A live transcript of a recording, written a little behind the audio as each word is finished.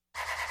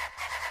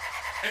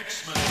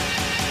X-Men.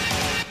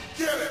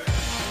 Get it!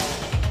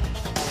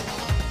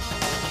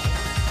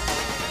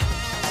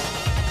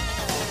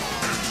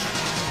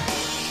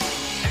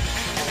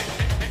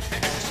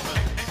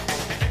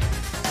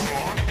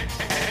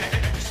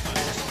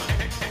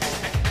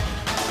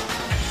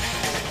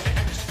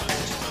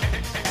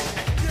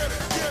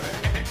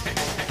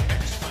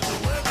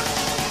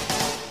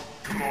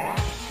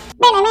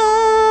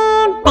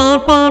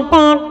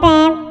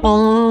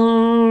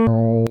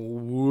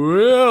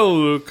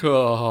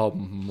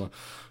 Welcome.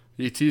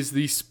 It is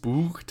the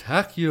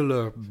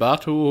spooktacular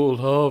Battle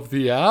of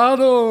the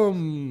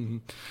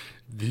Atom.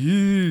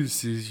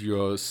 This is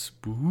your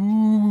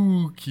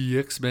spooky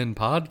X-Men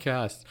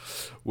podcast,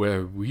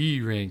 where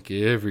we rank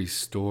every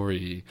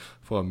story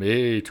from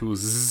A to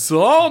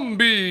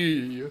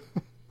Zombie.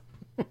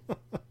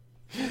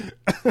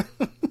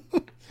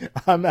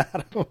 I'm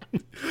Adam.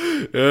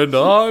 And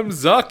I'm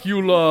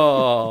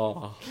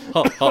Zacula.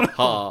 Ha ha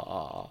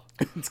ha.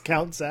 It's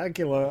Count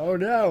Zacula. Oh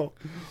no.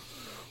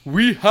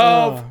 We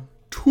have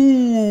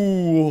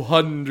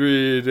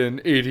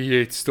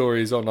 288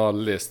 stories on our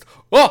list.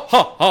 Ha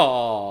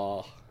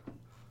ha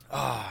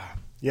ha.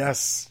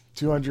 Yes,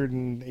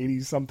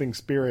 280 something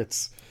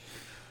spirits.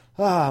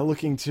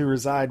 Looking to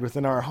reside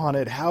within our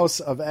haunted house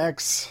of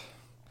X.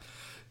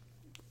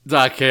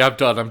 Okay, I'm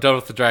done. I'm done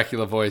with the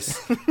Dracula voice.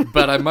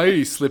 But I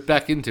might slip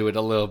back into it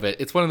a little bit.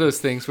 It's one of those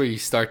things where you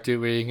start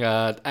doing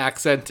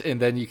accent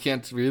and then you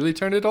can't really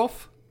turn it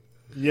off.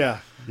 Yeah.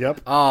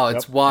 Yep. Oh,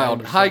 it's Yep,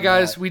 wild. Hi,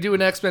 guys. that. We do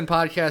an X-Men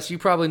podcast. You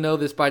probably know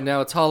this by now.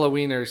 It's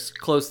Halloween or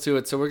close to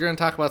it. So we're going to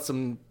talk about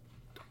some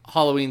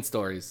Halloween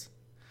stories.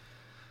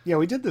 Yeah,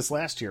 we did this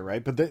last year,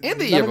 right? But And the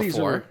none year of these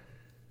before. are-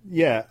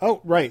 yeah.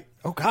 Oh, right.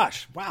 Oh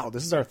gosh. Wow.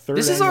 This is our third.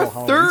 This is our annual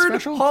Halloween third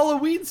special?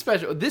 Halloween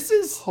special. This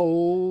is...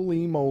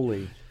 Holy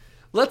moly.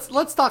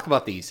 Let's talk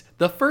about these.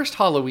 The first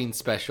Halloween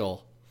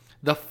special,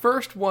 the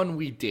first one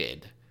we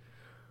did,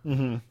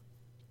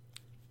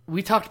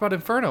 we talked about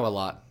Inferno a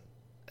lot.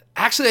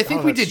 Actually, I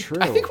think we that's did. true.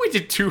 I think we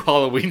did 2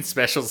 Halloween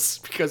specials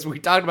because we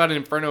talked about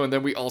Inferno, and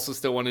then we also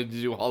still wanted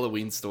to do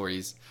Halloween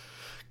stories.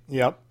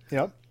 Yep.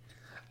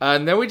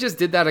 And then we just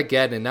did that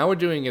again, and now we're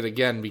doing it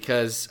again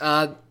because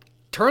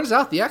turns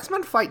out the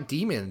X-Men fight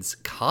demons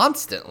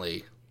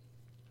constantly.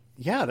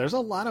 Yeah, there's a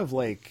lot of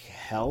like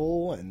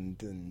hell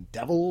and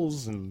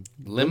devils and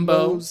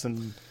Limbo. limbos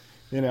and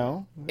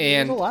there's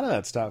And- a lot of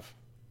that stuff.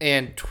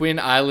 And twin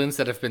islands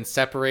that have been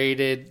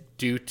separated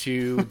due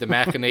to the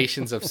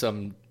machinations of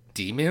some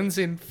demons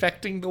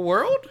infecting the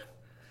world?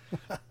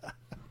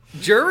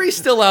 Jury's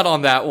still out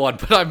on that one,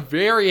 but I'm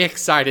very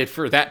excited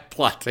for that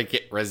plot to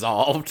get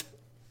resolved.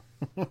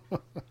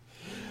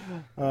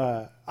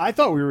 I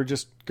thought we were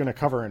just going to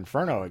cover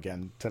Inferno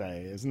again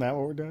today. Isn't that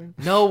what we're doing?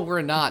 No,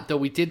 we're not, though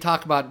we did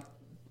talk about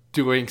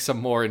doing some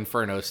more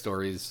Inferno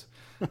stories.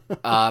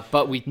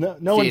 But we No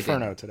didn't.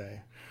 Inferno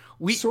today.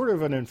 We Sort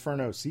of an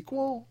Inferno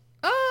sequel?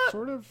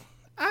 Sort of?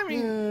 I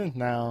mean,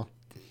 No.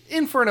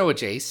 Inferno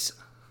adjacent.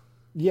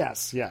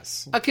 Yes.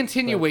 A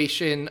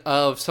continuation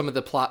of some of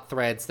the plot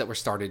threads that were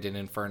started in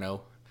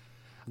Inferno.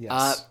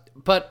 Yes.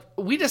 But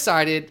we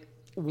decided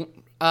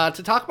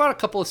to talk about a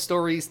couple of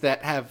stories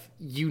that have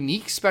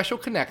unique special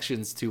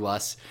connections to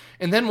us,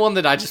 and then one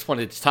that I just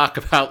wanted to talk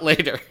about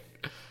later.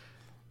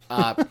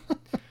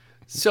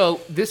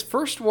 So this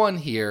first one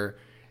here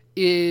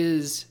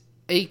is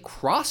a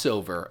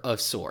crossover of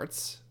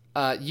sorts.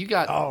 You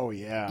got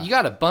yeah. you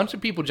got a bunch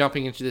of people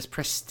jumping into this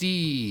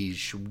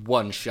prestige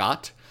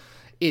one-shot.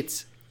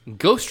 It's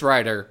Ghost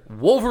Rider,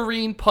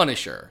 Wolverine,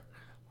 Punisher,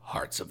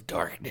 Hearts of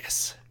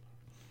Darkness.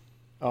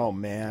 Oh,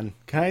 man.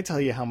 Can I tell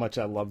you how much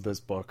I love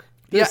this book?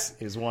 This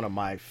is one of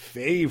my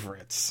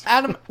favorites.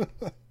 Adam,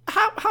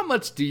 how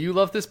much do you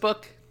love this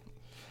book?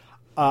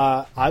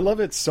 I love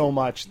it so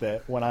much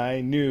that when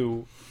I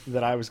knew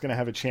that I was going to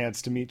have a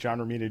chance to meet John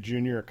Romita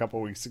Jr. a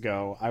couple weeks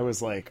ago, I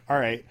was like, all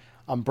right,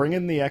 I'm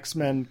bringing the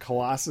X-Men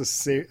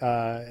Colossus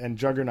and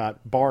Juggernaut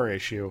bar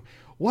issue.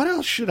 What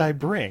else should I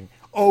bring?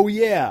 Oh,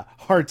 yeah,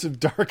 Hearts of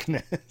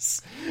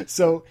Darkness.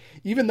 So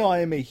even though I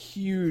am a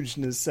huge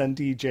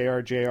Nascenti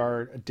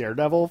JRJR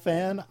Daredevil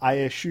fan, I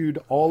eschewed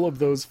all of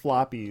those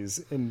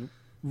floppies in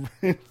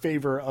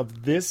favor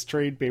of this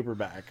trade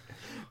paperback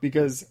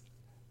because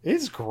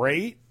it's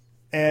great.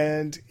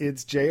 And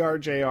it's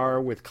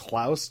JRJR with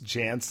Klaus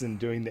Janson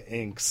doing the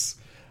inks.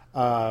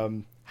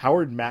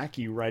 Howard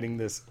Mackey writing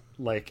this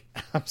like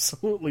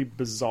absolutely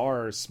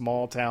bizarre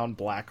small town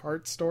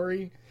Blackheart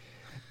story.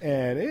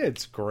 And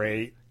it's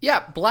great.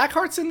 Yeah,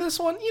 Blackheart's in this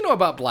one. You know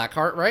about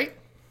Blackheart, right?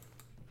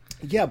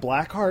 Yeah,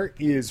 Blackheart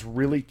is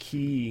really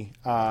key.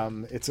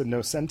 It's a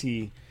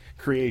Nocenti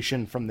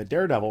creation from the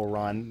Daredevil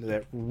run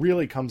that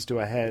really comes to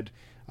a head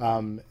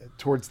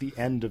towards the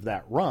end of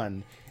that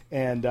run.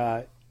 And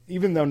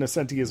even though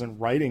Nocenti isn't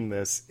writing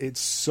this, it's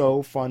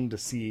so fun to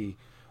see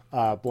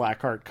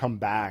Blackheart come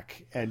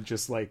back and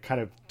just like kind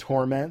of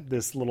torment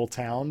this little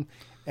town.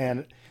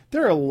 And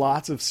there are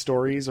lots of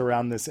stories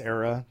around this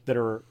era that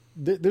are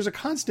there's a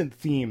constant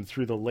theme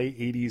through the late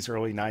 80s,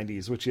 early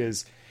 90s, which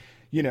is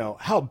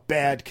how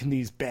bad can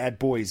these bad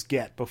boys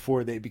get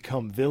before they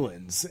become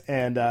villains?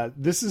 And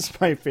this is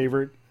my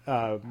favorite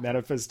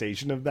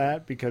manifestation of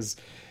that, because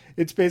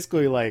it's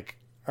basically like,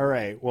 all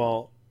right,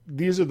 well,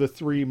 these are the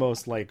three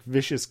most like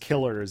vicious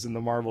killers in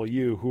the Marvel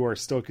U who are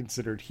still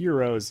considered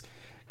heroes.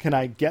 Can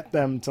I get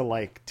them to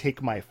like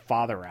take my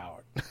father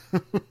out?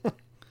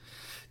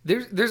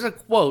 There's a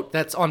quote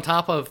that's on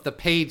top of the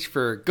page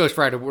for Ghost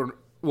Rider,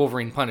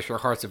 Wolverine, Punisher,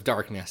 Hearts of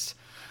Darkness.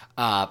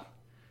 And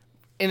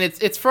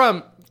it's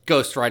from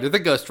Ghost Rider, the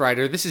Ghost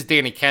Rider. This is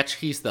Danny Ketch.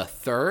 He's the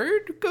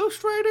third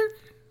Ghost Rider?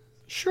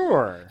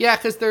 Sure. Yeah,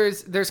 because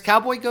there's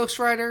Cowboy Ghost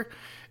Rider,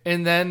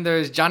 and then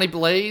there's Johnny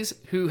Blaze,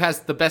 who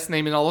has the best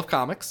name in all of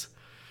comics.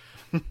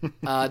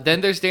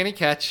 Then there's Danny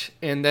Ketch,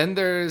 and then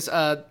there's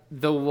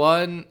the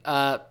one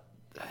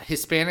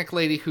Hispanic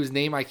lady whose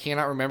name I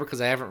cannot remember because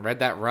I haven't read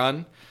that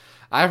run.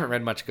 I haven't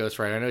read much Ghost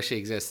Rider. I know she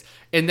exists.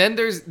 And then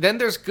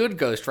there's good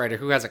Ghost Rider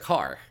who has a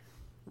car.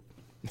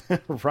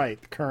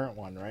 Right, the current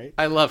one, right?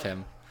 I love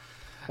him.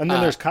 And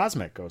then there's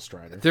Cosmic Ghost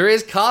Rider. There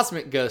is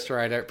Cosmic Ghost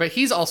Rider, but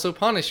he's also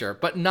Punisher,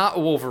 but not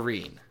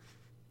Wolverine.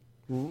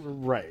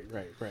 Right.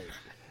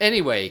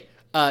 Anyway,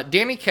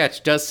 Danny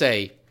Ketch does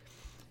say,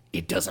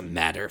 "It doesn't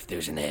matter if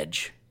there's an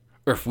edge,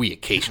 or if we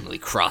occasionally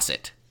cross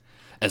it.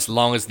 As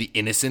long as the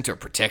innocent are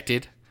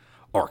protected,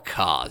 our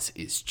cause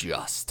is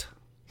just."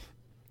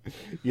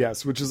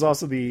 Yes, which is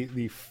also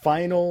the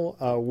final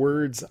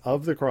words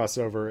of the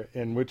crossover,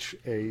 in which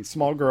a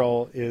small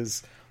girl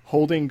is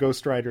holding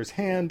Ghost Rider's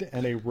hand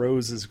and a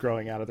rose is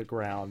growing out of the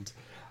ground.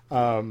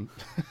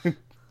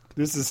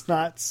 This is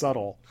not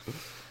subtle.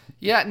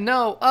 Yeah,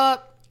 no.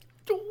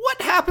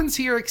 What happens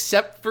here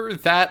except for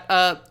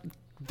that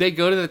they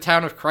go to the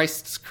town of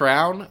Christ's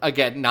Crown,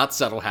 again, not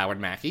subtle,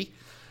 Howard Mackie,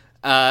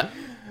 and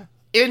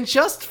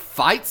just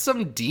fight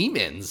some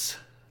demons.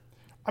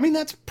 I mean,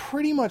 that's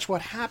pretty much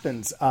what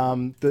happens.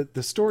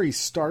 The story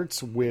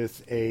starts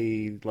with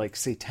a like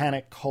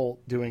satanic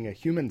cult doing a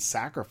human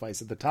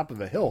sacrifice at the top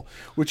of a hill,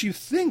 which you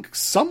think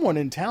someone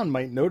in town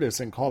might notice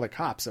and call the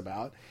cops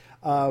about.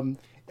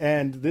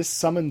 And this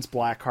summons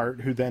Blackheart,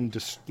 who then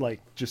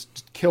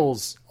just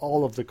kills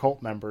all of the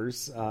cult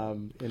members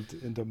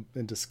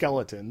into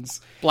skeletons.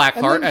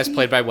 Blackheart, as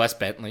played by Wes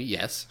Bentley,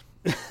 yes.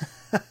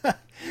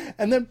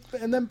 and then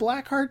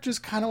Blackheart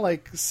just kind of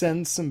like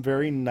sends some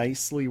very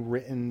nicely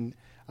written,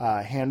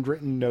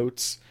 handwritten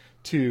notes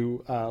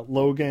to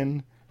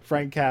Logan,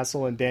 Frank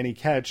Castle, and Danny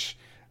Ketch,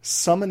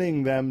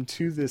 summoning them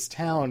to this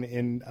town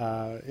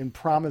in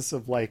promise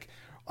of like,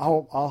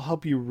 I'll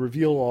help you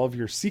reveal all of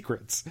your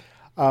secrets.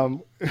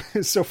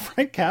 So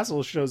Frank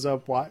Castle shows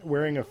up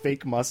wearing a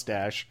fake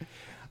mustache,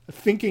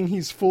 thinking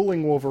he's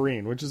fooling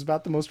Wolverine, which is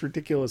about the most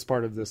ridiculous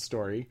part of this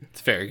story.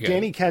 It's very good.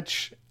 Danny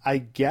Ketch, I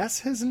guess,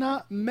 has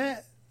not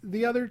met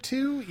the other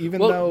two, even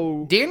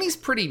though... Danny's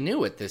pretty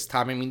new at this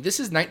time. I mean, this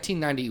is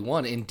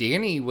 1991, and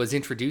Danny was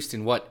introduced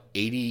in,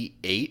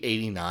 88,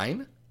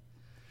 89?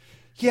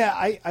 Yeah,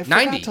 I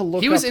forgot 90. to look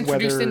up He was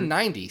introduced whether... in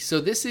 90,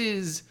 so this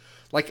is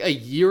like a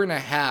year and a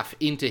half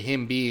into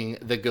him being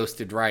the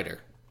Ghosted Rider.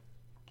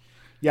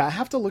 Yeah, I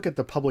have to look at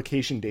the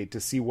publication date to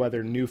see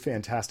whether New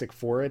Fantastic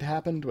Four had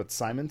happened with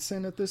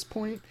Simonson at this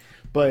point.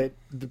 But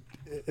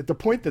at the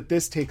point that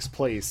this takes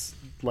place,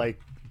 like,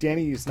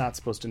 Danny is not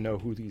supposed to know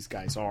who these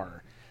guys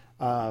are.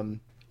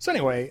 So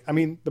anyway, I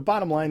mean, the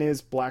bottom line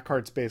is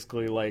Blackheart's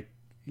basically like,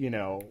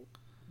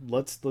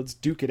 let's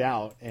duke it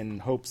out in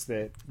hopes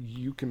that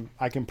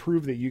I can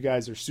prove that you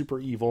guys are super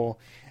evil,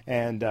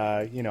 and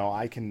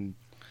I can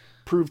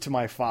prove to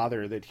my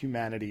father that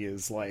humanity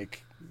is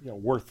like,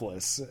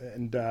 worthless.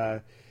 And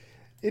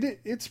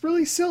it's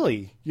really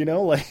silly,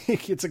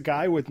 like it's a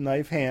guy with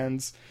knife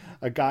hands,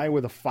 a guy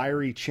with a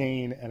fiery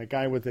chain, and a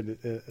guy with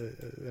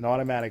an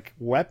automatic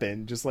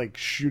weapon just like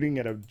shooting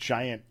at a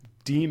giant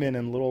demon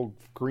and little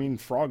green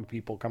frog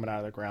people coming out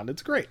of the ground.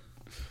 It's great.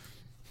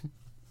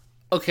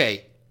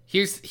 Okay,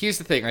 here's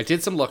the thing. I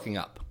did some looking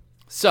up.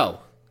 So,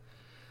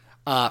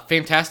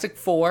 Fantastic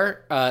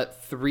Four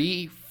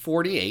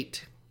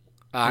 348,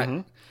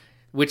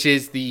 which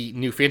is the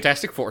new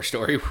Fantastic Four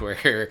story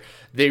where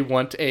they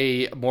want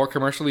a more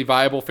commercially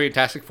viable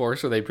Fantastic Four,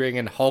 so they bring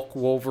in Hulk,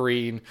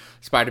 Wolverine,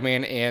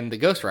 Spider-Man, and the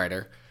Ghost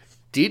Rider,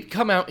 did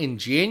come out in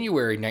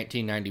January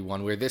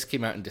 1991, where this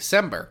came out in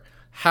December.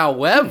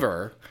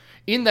 However,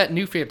 in that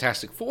new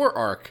Fantastic Four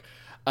arc,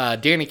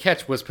 Danny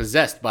Ketch was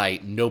possessed by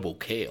Noble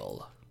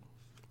Kale.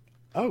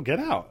 Oh, get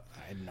out.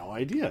 I had no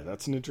idea.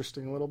 That's an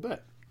interesting little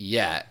bit.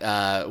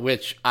 Yeah,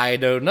 which I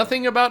know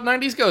nothing about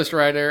 90s Ghost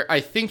Rider. I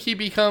think he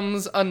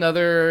becomes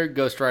another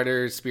Ghost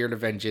Rider Spirit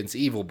of Vengeance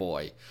evil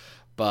boy.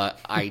 But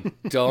I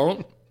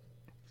don't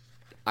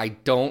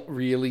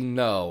really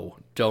know.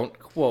 Don't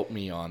quote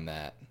me on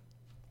that.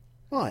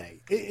 Well, hey,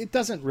 it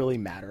doesn't really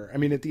matter. I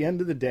mean, at the end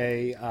of the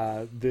day,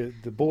 the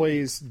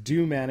boys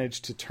do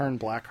manage to turn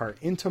Blackheart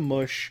into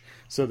mush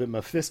so that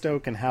Mephisto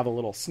can have a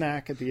little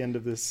snack at the end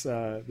of this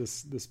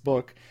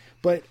book.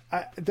 But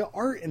the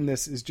art in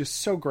this is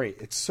just so great.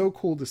 It's so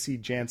cool to see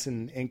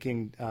Janson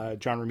inking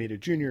John Romita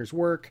Jr.'s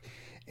work,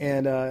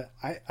 and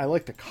I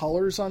like the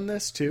colors on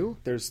this too.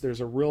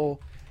 There's a real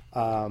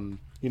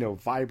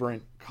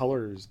vibrant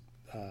colors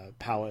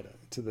palette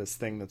to this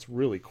thing that's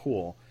really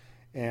cool,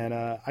 and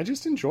I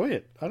just enjoy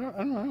it. I don't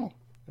know.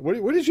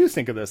 What did you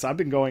think of this? I've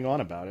been going on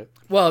about it.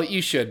 Well,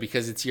 you should,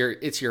 because it's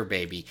your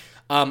baby.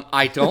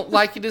 I don't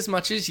like it as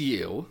much as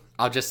you.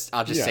 I'll just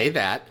say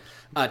that.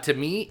 To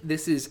me,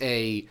 this is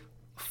a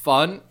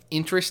fun,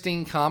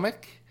 interesting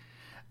comic,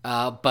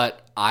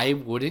 but I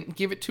wouldn't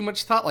give it too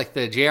much thought. Like,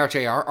 the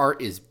JRJR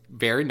art is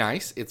very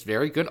nice. It's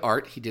very good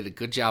art. He did a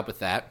good job with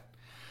that.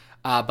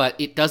 But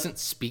it doesn't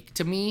speak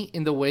to me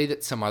in the way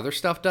that some other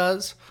stuff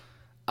does.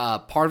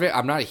 Part of it,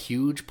 I'm not a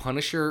huge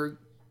Punisher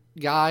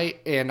guy,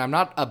 and I'm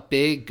not a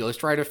big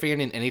Ghost Rider fan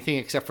in anything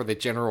except for the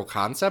general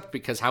concept,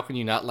 because how can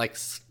you not like,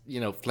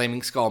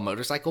 Flaming Skull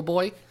Motorcycle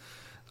Boy?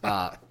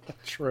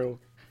 True.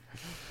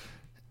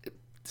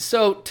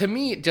 So to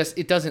me,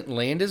 it doesn't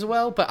land as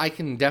well, but I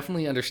can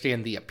definitely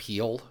understand the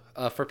appeal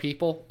for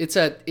people. It's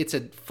a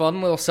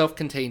fun little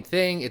self-contained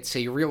thing. It's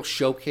a real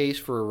showcase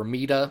for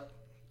Ramita.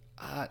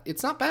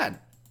 It's not bad.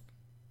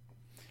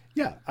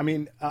 Yeah, I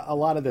mean, a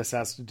lot of this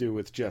has to do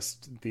with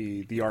just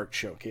the art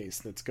showcase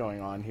that's going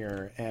on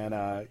here, and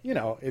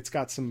it's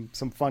got some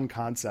fun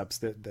concepts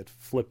that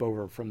flip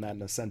over from that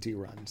Nascenti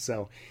run.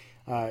 So,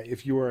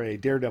 if you are a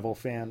Daredevil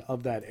fan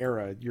of that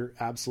era, you're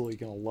absolutely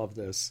going to love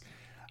this.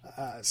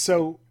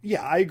 So,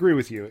 yeah, I agree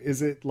with you.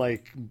 Is it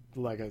like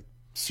a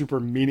super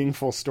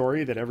meaningful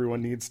story that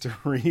everyone needs to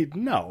read?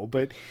 No,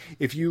 but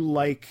if you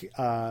like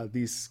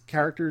these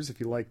characters, if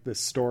you like this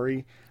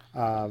story,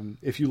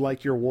 if you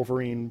like your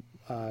Wolverine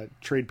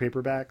trade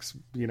paperbacks,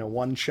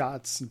 one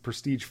shots,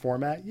 prestige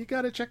format, you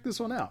got to check this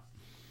one out.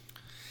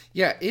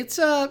 Yeah,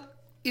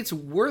 it's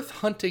worth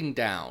hunting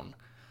down.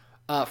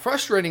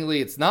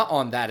 Frustratingly, it's not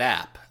on that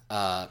app.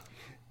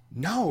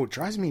 No, it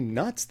drives me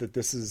nuts that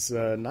this is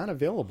not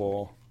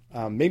available.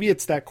 Maybe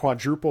it's that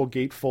quadruple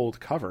gatefold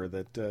cover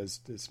that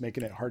is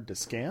making it hard to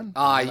scan.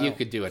 You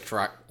could do a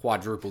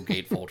quadruple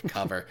gatefold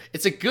cover.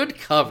 It's a good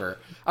cover.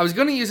 I was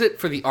going to use it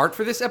for the art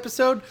for this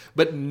episode,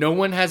 but no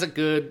one has a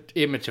good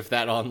image of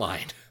that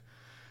online.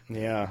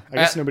 Yeah, I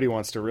guess nobody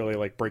wants to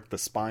really break the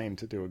spine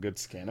to do a good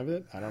scan of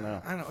it. I don't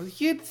know.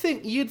 You'd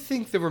think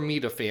the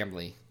Ramita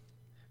family,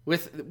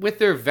 with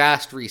their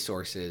vast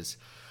resources,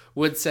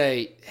 would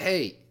say,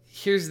 "Hey,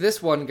 here's this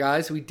one,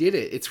 guys. We did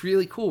it. It's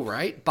really cool,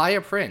 right? Buy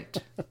a print."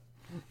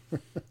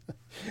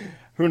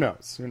 Who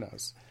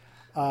knows?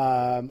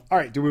 All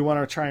right. Do we want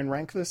to try and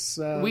rank this?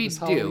 We this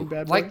do.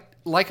 Bad boy?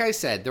 Like I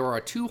said, there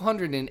are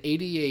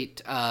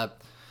 288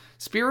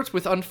 spirits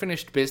with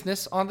unfinished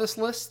business on this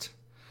list.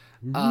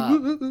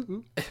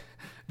 The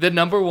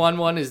number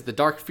one is the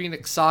Dark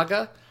Phoenix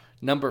Saga.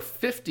 Number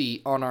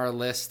 50 on our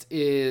list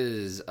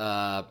is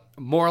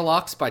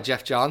Morlocks by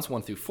Jeff Johns,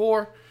 1 through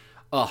 4.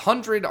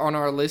 100 on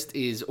our list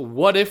is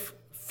What If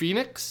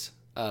Phoenix,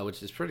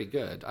 which is pretty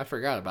good. I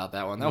forgot about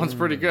that one. That one's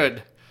pretty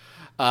good.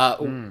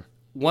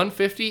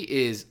 150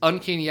 is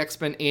Uncanny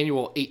X-Men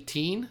Annual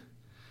 18,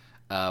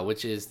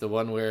 which is the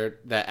one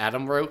that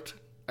Adam wrote,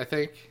 I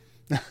think.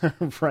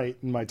 Right,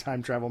 in my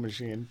time travel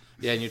machine.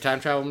 Yeah, in your time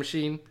travel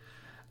machine.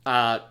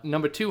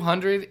 Number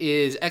 200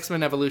 is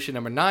X-Men Evolution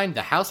number 9,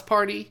 The House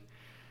Party.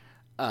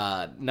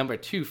 Number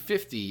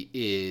 250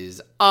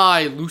 is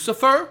I,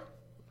 Lucifer,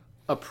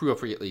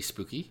 appropriately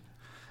spooky.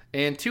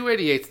 And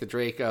 288 is the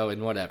Draco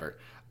and whatever.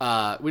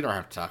 We don't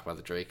have to talk about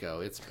the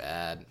Draco. It's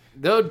bad.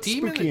 Though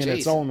Demon Spooky Adjacent, in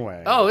its own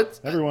way. Oh, it's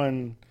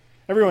everyone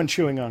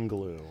chewing on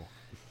glue.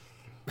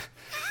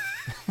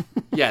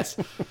 Yes.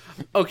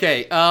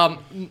 Okay.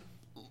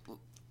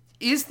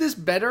 Is this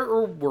better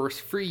or worse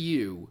for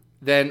you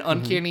than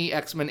Uncanny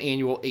X-Men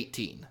Annual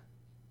 18?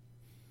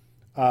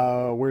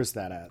 Where's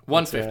that at?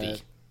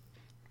 150.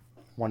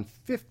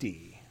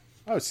 150.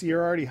 Oh, so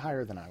you're already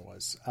higher than I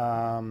was.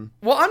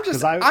 Well, I'm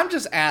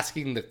just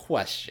asking the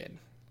question.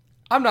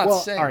 I'm not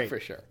saying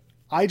for sure.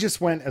 I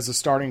just went as a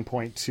starting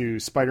point to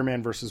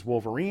Spider-Man versus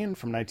Wolverine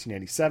from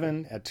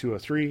 1987 at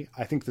 203.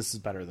 I think this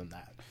is better than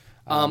that.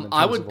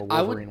 I would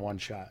Wolverine one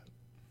shot.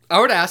 I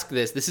would ask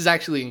this. This is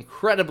actually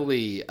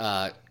incredibly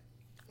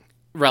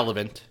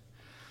relevant.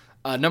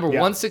 Number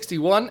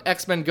 161,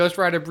 X-Men Ghost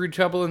Rider Brood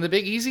Trouble in the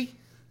Big Easy.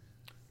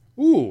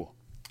 Ooh,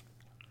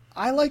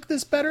 I like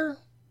this better.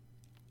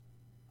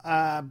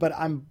 But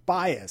I'm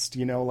biased,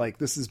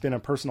 this has been a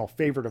personal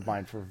favorite of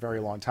mine for a very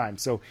long time.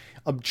 So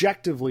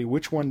objectively,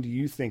 which one do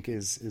you think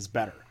is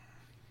better?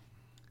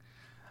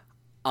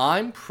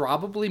 I'm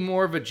probably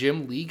more of a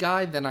Jim Lee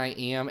guy than I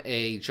am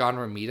a John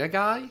Romita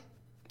guy.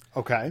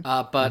 Okay.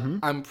 But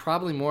I'm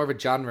probably more of a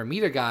John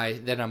Romita guy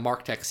than a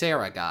Mark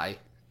Texeira guy.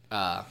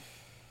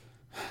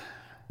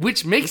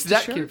 Which makes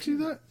that... do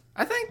that?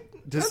 I think...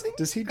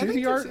 Does he do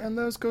the art on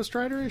those Ghost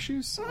Rider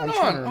issues?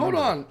 Hold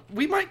on.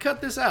 We might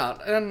cut this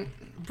out. And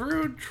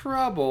Brood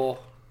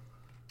Trouble...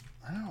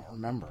 I don't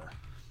remember.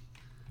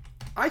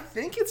 I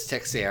think it's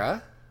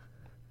Texeira.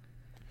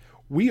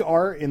 We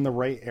are in the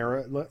right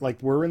era.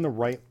 We're in the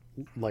right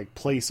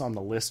place on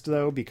the list,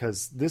 though,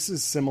 because this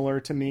is similar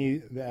to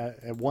me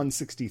at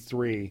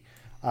 163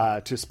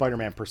 to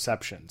Spider-Man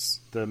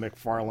Perceptions, the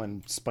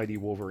McFarlane Spidey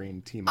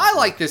Wolverine team. I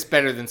like this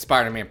better than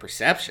Spider-Man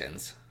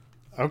Perceptions.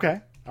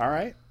 Okay. All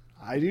right.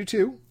 I do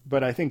too,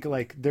 but I think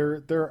like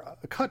they're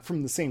cut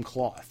from the same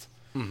cloth.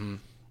 Mm-hmm.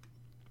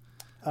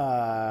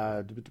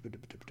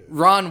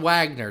 Ron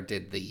Wagner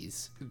did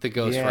the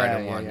Ghost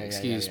Rider one.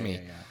 Excuse me.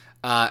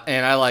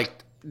 And I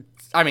liked.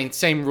 I mean,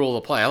 same rule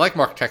of play. I like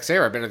Mark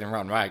Texeira better than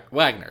Ron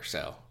Wagner.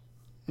 So.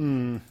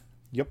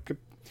 Yep.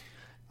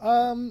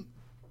 All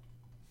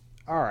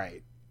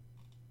right.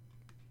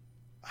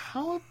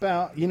 How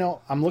about,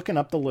 I'm looking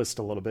up the list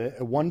a little bit.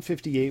 At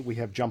 158, we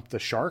have Jump the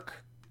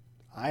Shark.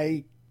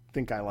 I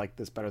think I like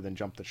this better than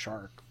Jump the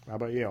Shark. How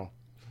about you?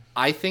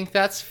 I think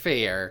that's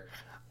fair.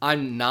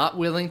 I'm not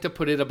willing to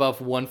put it above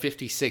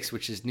 156,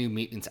 which is New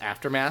Mutants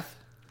Aftermath.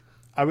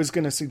 I was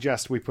going to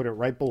suggest we put it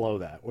right below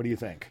that. What do you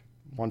think?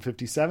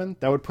 157?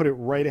 That would put it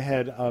right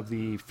ahead of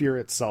the Fear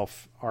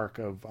Itself arc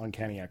of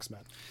Uncanny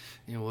X-Men.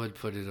 You would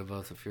put it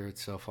above the Fear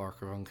Itself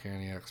arc of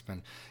Uncanny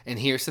X-Men. And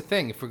here's the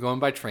thing. If we're going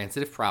by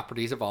transitive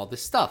properties of all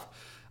this stuff,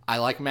 I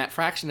like Matt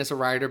Fraction as a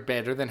writer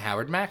better than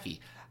Howard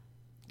Mackie.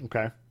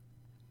 Okay.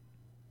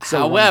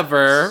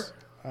 However...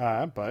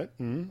 I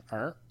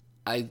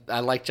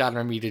like John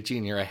Romita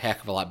Jr. a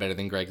heck of a lot better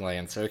than Greg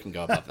Land, so it can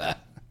go above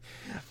that.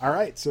 All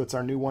right, so it's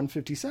our new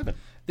 157.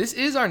 This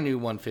is our new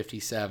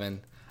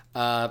 157.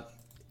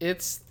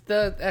 It's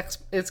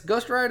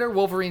Ghost Rider,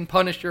 Wolverine,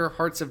 Punisher,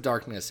 Hearts of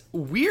Darkness.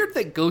 Weird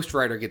that Ghost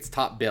Rider gets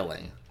top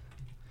billing.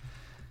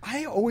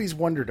 I always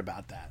wondered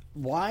about that.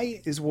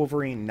 Why is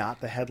Wolverine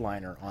not the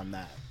headliner on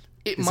that?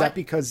 Is that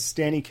because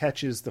Stanley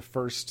Ketch is the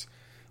first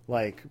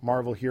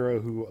Marvel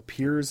hero who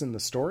appears in the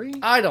story?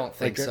 I don't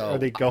think so. Are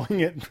they going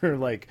it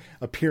for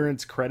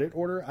appearance credit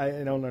order?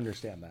 I don't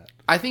understand that.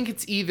 I think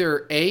it's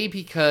either A,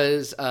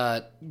 because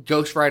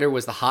Ghost Rider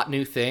was the hot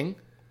new thing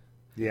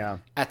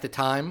at the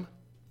time,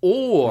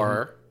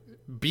 or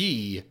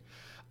B,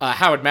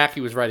 Howard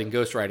Mackie was writing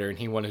Ghost Rider and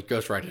he wanted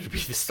Ghost Rider to be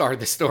the star of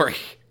the story.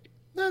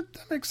 That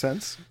makes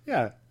sense.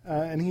 Yeah.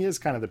 And he is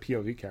kind of the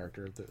POV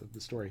character of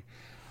the story.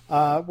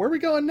 Where are we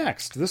going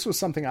next? This was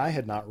something I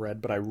had not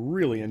read, but I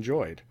really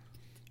enjoyed.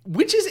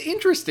 Which is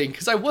interesting,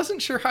 because I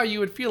wasn't sure how you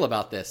would feel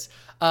about this.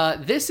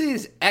 This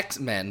is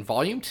X-Men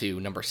Volume 2,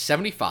 number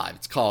 75.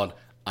 It's called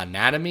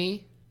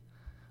Anatomy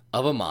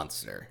of a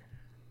Monster.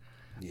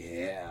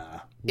 Yeah.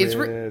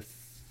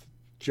 With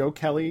Joe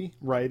Kelly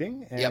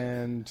writing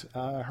and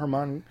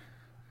Herman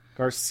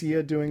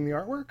Garcia doing the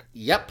artwork?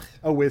 Yep.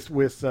 Oh,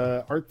 with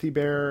Art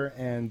Thibert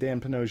and Dan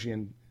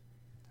Panosian.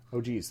 Oh,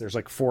 geez. There's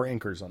 4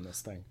 inkers on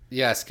this thing.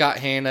 Yeah, Scott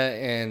Hanna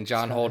and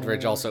John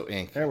Holdridge also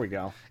ink. There we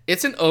go.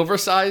 It's an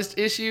oversized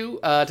issue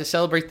to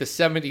celebrate the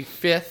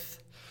 75th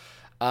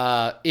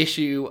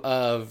issue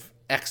of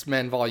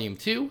X-Men Volume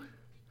 2.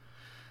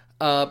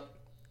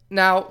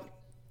 Now,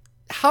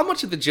 how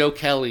much of the Joe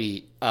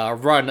Kelly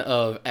run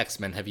of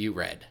X-Men have you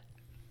read?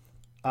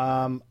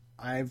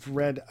 I've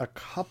read a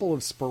couple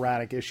of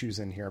sporadic issues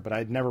in here, but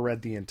I'd never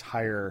read the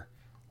entire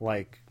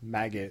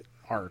Maggot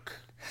arc.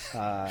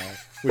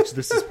 Which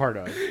this is part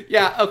of.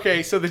 Yeah,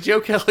 okay, so the Joe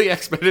Kelly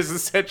X-Men is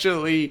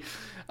essentially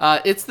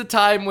it's the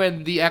time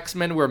when the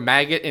X-Men were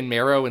Maggot and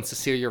Marrow and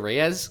Cecilia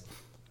Reyes.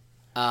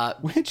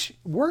 Which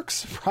works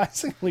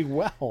surprisingly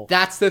well.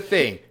 That's the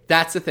thing.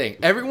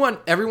 Everyone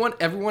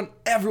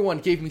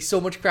gave me so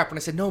much crap when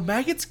I said, no,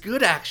 Maggot's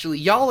good actually.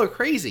 Y'all are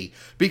crazy.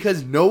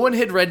 Because no one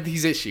had read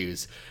these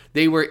issues.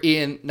 They were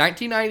in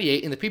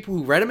 1998, and the people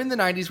who read them in the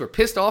 90s were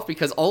pissed off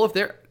because all of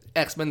their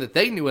X-Men that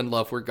they knew and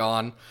loved were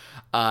gone.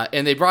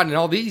 And they brought in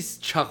all these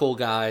chuckle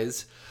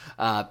guys.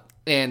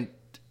 And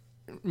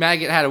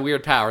Maggot had a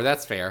weird power.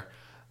 That's fair.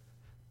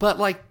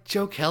 But,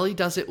 Joe Kelly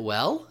does it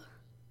well.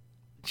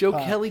 Joe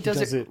Kelly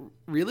does it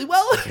really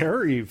well.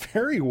 Very,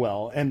 very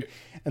well. And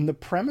the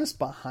premise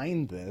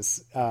behind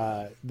this,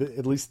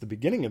 at least the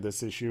beginning of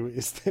this issue,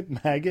 is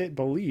that Maggot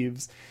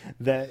believes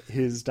that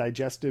his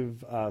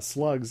digestive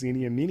slugs,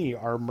 Eeny and Meeny,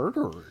 are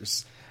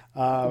murderers.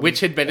 Which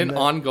had been an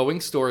ongoing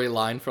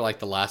storyline for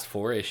the last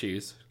 4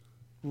 issues.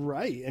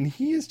 Right. And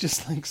he is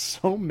just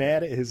so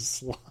mad at his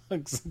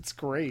slugs. It's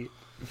great.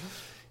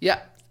 Yeah.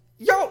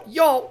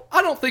 Y'all,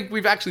 I don't think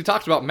we've actually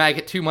talked about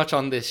Maggot too much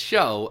on this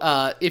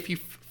show. If you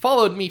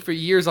followed me for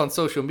years on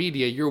social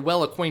media, you're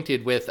well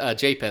acquainted with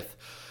Japheth,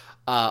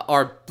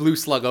 our blue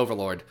slug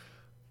overlord.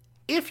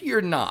 If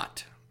you're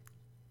not,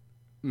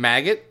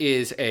 Maggot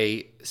is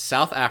a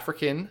South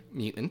African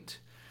mutant,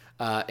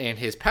 and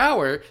his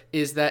power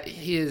is that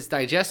his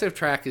digestive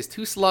tract is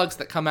 2 slugs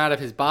that come out of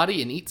his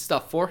body and eat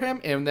stuff for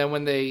him, and then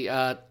when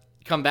they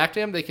come back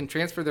to him, they can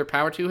transfer their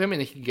power to him,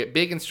 and he can get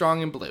big and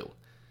strong and blue.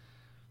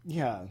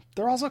 Yeah,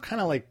 they're also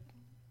kind of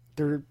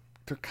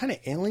they're kind of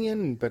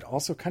alien, but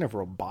also kind of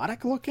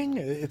robotic looking.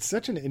 It's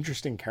such an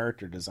interesting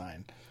character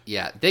design.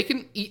 Yeah, they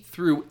can eat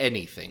through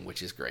anything,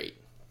 which is great.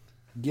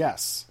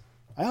 Yes.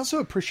 I also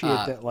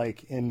appreciate that,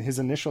 in his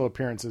initial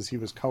appearances, he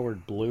was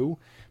colored blue,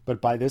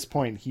 but by this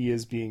point, he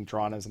is being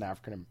drawn as an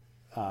African,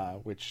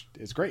 which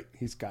is great.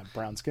 He's got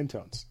brown skin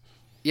tones.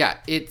 Yeah,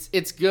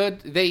 it's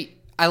good.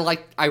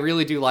 I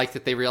really do like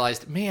that they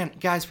realized, man,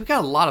 guys, we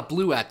got a lot of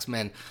blue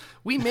X-Men.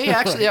 We may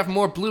actually have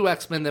more blue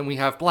X-Men than we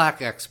have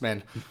black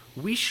X-Men.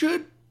 We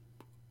should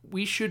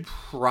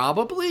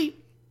probably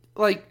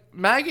like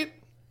Maggot.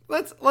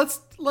 Let's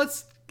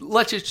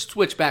let you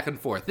switch back and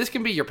forth. This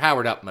can be your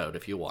powered up mode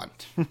if you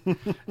want.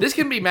 This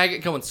can be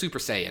Maggot going Super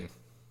Saiyan.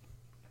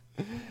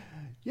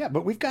 Yeah,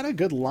 but we've got a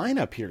good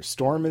lineup here.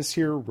 Storm is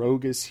here.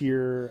 Rogue is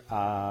here.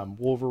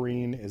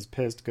 Wolverine is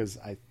pissed because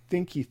I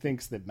think he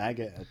thinks that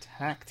Maggot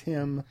attacked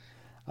him.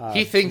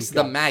 He thinks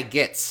the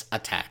maggots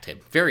attacked him.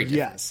 Very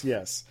different.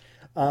 Yes.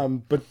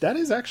 But that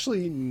is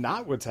actually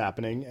not what's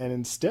happening. And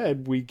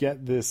instead, we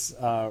get this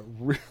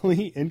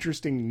really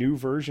interesting new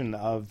version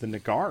of the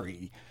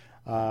Nagari,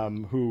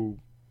 who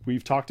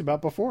we've talked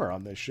about before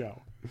on this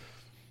show.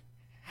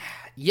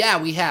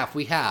 Yeah, we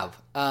have.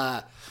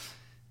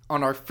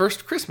 On our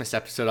first Christmas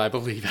episode, I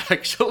believe,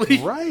 actually.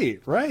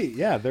 Right.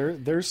 Yeah,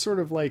 they're sort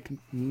of like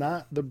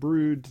not the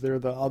Brood. They're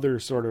the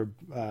other sort of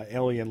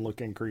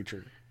alien-looking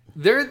creature.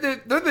 They're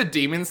the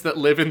demons that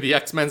live in the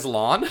X-Men's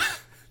lawn.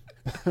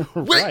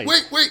 Right.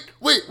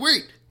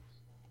 Wait.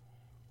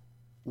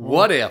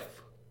 What if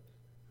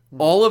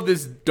all of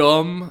this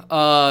dumb,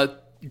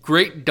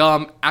 great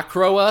dumb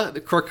Akroa,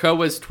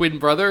 Krakoa's twin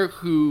brother,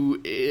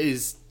 who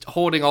is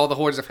holding all the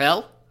hordes of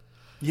hell?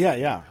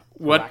 Yeah.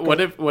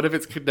 What if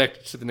it's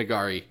connected to the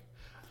Nagari?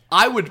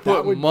 I would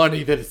put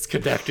money that it's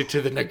connected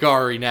to the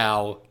Nagari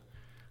now.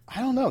 I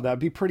don't know. That'd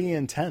be pretty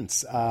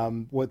intense.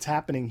 What's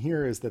happening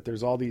here is that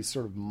there's all these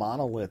sort of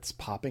monoliths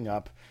popping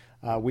up.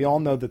 We all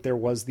know that there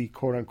was the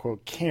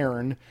quote-unquote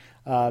cairn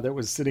that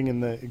was sitting in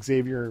the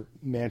Xavier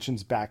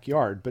Mansion's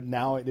backyard, but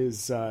now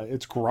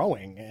it's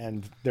growing,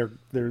 and there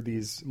are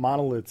these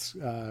monoliths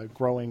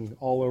growing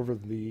all over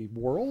the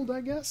world,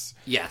 I guess.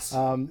 Yes.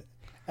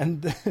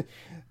 And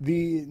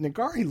the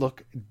Nagari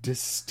look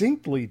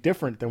distinctly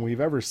different than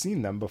we've ever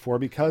seen them before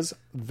because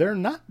they're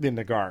not the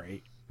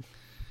Nagari.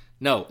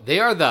 No, they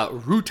are the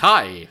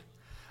Rutai.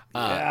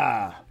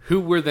 Yeah.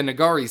 Who were the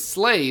Nagari's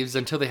slaves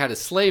until they had a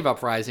slave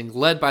uprising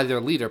led by their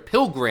leader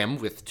Pilgrim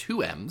with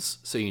 2 M's,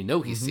 so you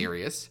know he's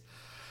serious.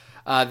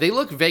 They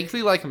look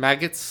vaguely like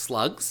Maggot's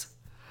slugs,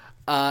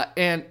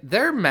 and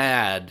they're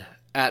mad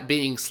at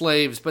being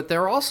slaves, but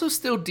they're also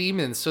still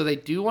demons, so they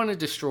do want to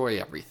destroy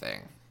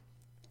everything.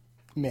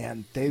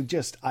 Man,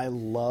 I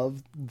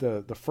love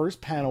the first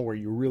panel where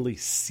you really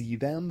see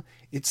them.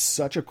 It's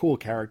such a cool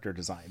character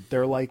design.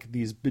 They're like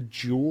these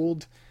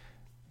bejeweled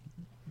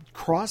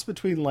cross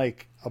between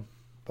like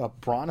a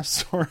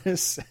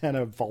brontosaurus and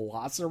a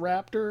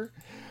velociraptor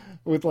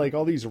with like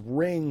all these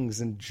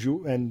rings and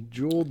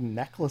jeweled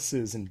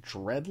necklaces and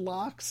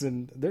dreadlocks,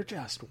 and they're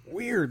just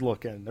weird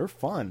looking. They're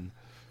fun.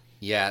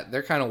 Yeah,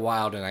 they're kind of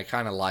wild, and I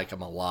kind of like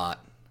them a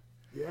lot.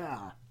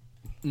 Yeah.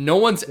 No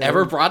one's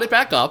ever brought it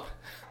back up.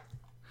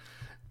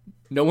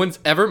 No one's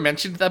ever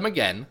mentioned them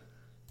again.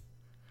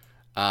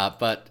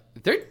 But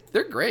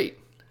they're great.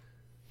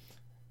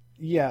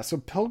 Yeah, so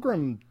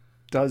Pilgrim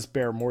does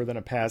bear more than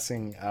a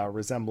passing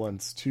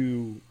resemblance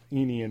to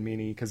Eenie and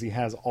Meanie because he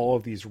has all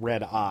of these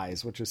red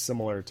eyes, which is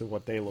similar to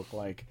what they look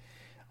like.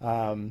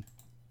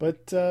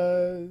 But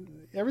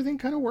everything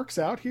kind of works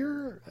out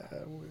here.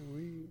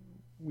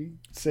 We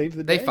save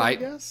the day, They fight.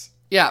 I guess.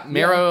 Yeah,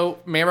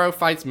 Marrow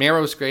fights.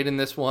 Marrow's great in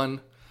this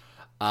one.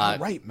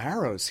 Right,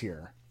 Marrow's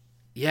here.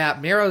 Yeah,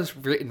 Marrow's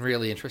written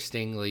really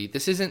interestingly.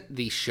 This isn't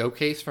the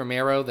showcase for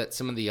Marrow that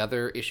some of the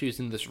other issues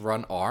in this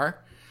run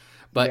are,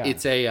 but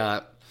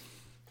Yeah.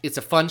 it's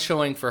a fun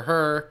showing for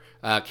her.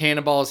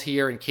 Cannonball's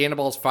here, and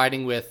Cannonball's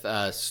fighting with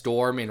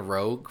Storm and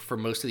Rogue for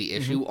most of the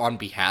issue on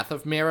behalf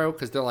of Marrow,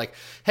 because they're like,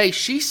 hey,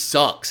 she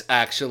sucks,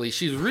 actually.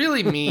 She's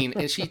really mean,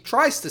 and she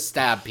tries to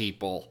stab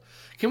people.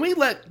 Can we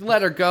let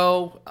her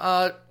go?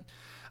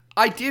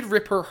 I did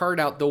rip her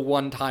heart out the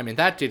one time, and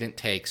that didn't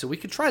take, so we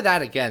could try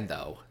that again,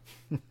 though.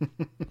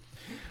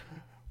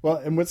 Well,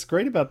 and what's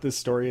great about this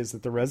story is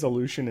that the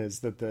resolution is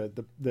that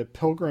the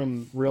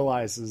Pilgrim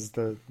realizes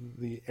the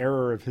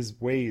error of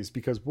his ways,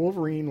 because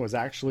Wolverine was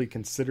actually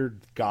considered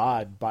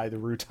God by the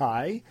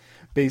Rutai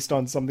based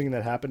on something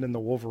that happened in the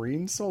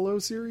Wolverine solo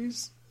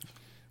series.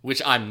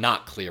 Which I'm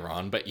not clear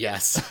on, but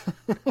yes.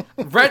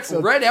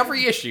 read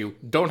every issue.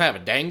 Don't have a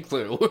dang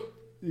clue.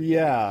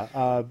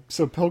 Yeah,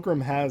 so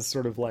Pilgrim has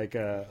sort of like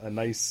a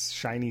nice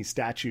shiny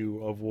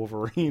statue of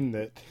Wolverine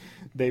that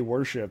they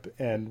worship,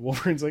 and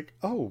Wolverine's like,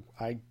 "Oh,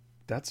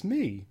 that's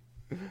me."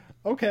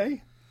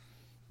 Okay.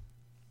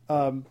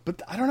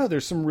 But I don't know,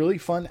 there's some really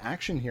fun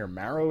action here.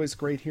 Marrow is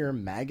great here,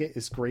 Maggot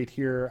is great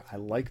here. I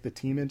like the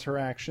team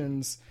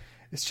interactions.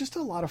 It's just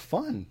a lot of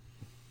fun.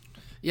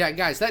 Yeah,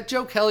 guys, that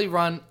Joe Kelly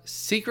run,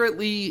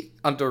 secretly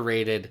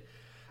underrated.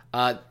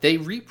 They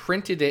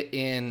reprinted it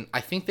in,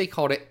 I think they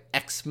called it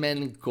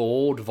X-Men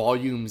Gold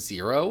Volume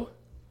 0.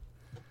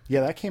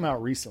 Yeah, that came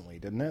out recently,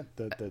 didn't it?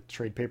 The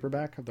trade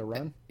paperback of the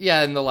run?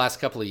 Yeah, in the last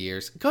couple of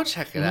years. Go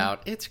check it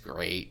out. It's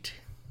great.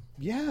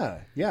 Yeah.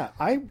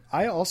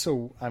 I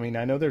also, I mean,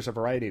 I know there's a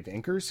variety of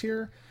inkers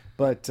here,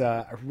 but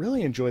I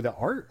really enjoy the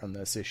art on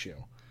this issue.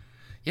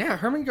 Yeah,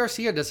 Herman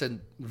Garcia does a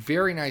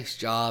very nice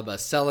job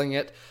selling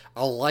it.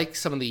 I like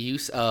some of the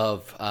use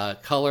of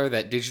color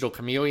that Digital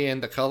Chameleon,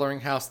 the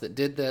coloring house that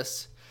did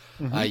this,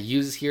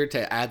 uses here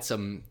to add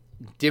some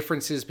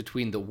differences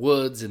between the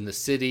woods and the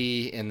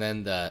city, and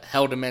then the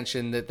hell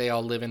dimension that they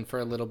all live in for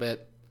a little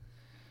bit.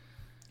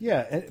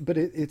 Yeah, but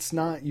it's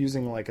not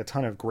using like a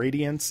ton of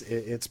gradients.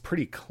 It's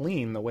pretty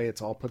clean the way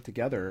it's all put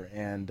together,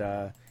 and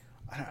I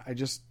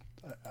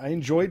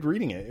enjoyed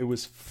reading it. It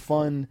was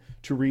fun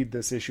to read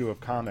this issue of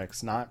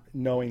comics, not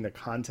knowing the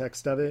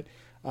context of it,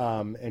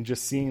 and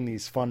just seeing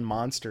these fun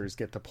monsters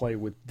get to play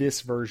with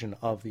this version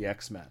of the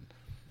X-Men.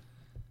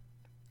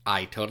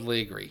 I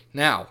totally agree.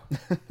 Now,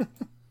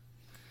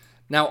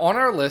 on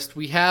our list,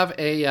 we have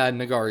a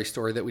Nagari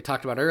story that we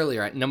talked about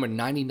earlier at number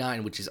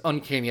 99, which is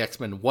Uncanny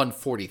X-Men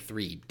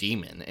 143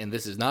 Demon, and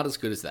this is not as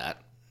good as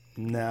that.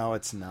 No,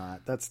 it's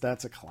not.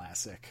 That's a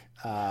classic.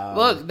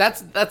 Look,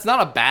 that's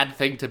not a bad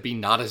thing to be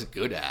not as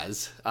good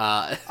as.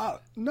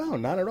 No,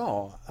 not at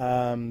all.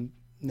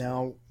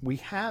 Now we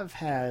haven't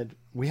had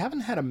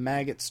a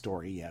Maggot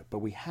story yet, but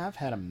we have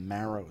had a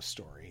Marrow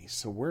story.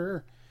 So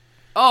we're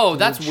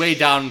that's way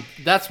down.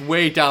 That's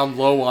way down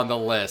low on the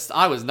list.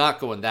 I was not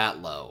going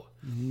that low.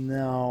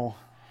 No,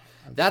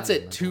 that's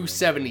at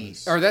 270,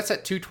 or that's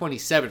at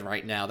 227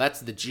 right now. That's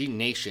the G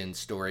Nation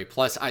story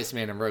plus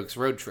Iceman and Rogue's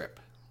road trip.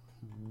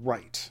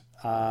 Right.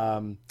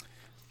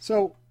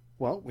 So,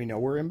 well, we know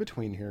we're in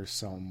between here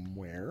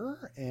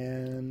somewhere,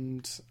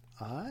 and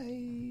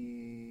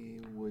I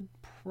would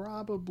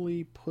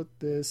probably put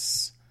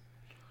this.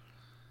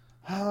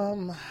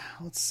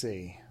 Let's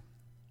see.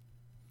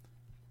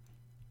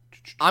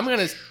 I'm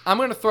gonna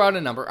throw out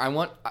a number. I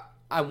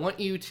want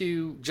you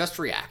to just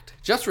react.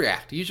 Just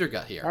react. Use your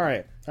gut here. All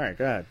right.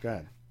 Go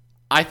ahead.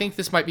 I think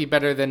this might be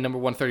better than number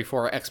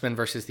 134, X-Men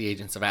versus the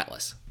Agents of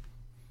Atlas.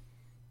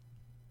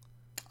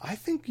 I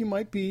think you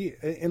might be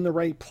in the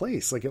right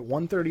place. Like at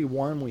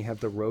 131, we have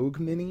the Rogue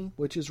Mini,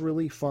 which is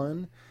really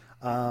fun.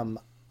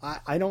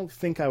 I don't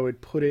think I would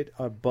put it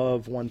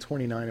above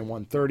 129 and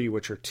 130,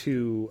 which are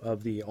two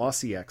of the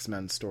Aussie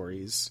X-Men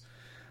stories.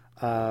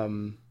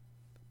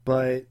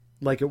 But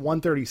like at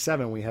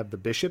 137, we have the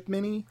Bishop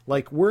Mini.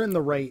 Like we're in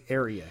the right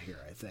area here,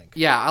 I think.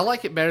 Yeah, I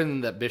like it better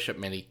than the Bishop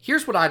Mini.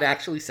 Here's what I'd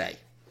actually say.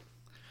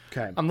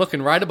 Okay. I'm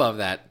looking right above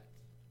that.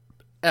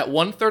 At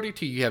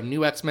 132, you have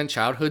New X-Men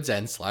Childhood's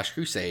End /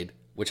 Crusade,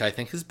 which I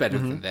think is better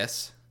than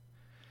this.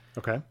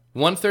 Okay.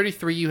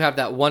 133, you have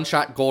that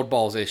one-shot Gold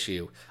Balls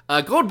issue.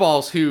 Gold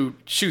Balls who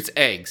shoots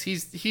eggs.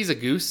 He's a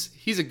goose.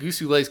 He's a goose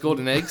who lays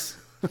golden eggs.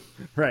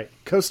 Right.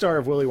 Co-star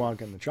of Willy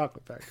Wonka and the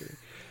Chocolate Factory.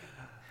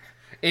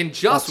 And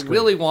just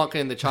Willy Wonka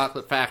and the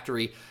Chocolate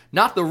Factory,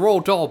 not the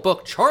Roald Dahl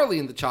book Charlie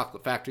and the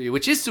Chocolate Factory,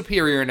 which is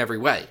superior in every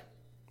way.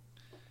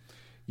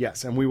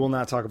 Yes, and we will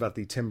not talk about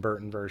the Tim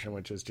Burton version,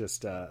 which is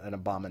just an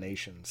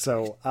abomination.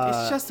 So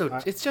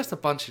it's just a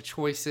bunch of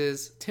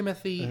choices.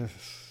 Timothy,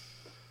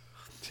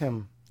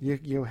 Tim,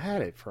 you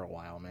had it for a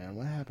while, man.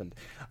 What happened?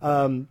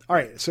 All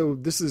right, so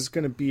this is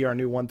going to be our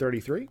new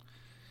 133.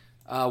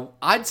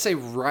 I'd say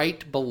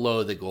right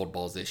below the Gold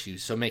Balls issue,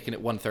 so making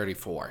it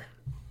 134.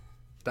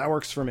 That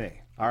works for me.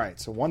 All right,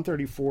 so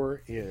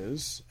 134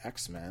 is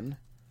X-Men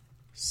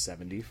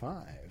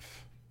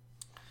 75.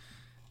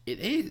 It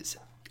is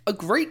a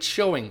great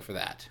showing for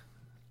that.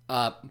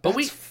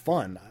 That's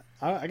fun.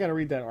 I got to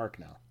read that arc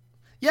now.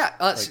 Yeah,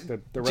 like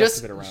the rest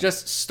of it around.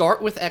 Just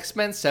start with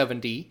X-Men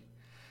 70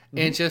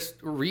 and just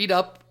read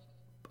up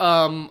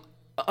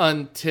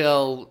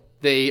until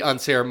they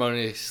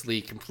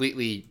unceremoniously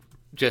completely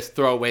just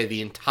throw away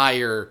the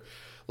entire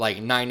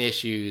 9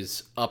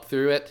 issues up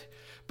through it.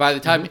 By the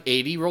time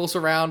 80 rolls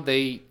around,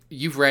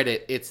 you've read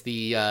it. It's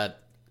the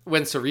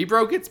when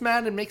Cerebro gets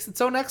mad and makes its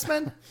own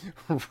X-Men.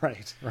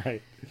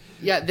 Right.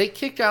 Yeah, they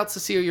kicked out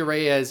Cecilia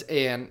Reyes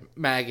and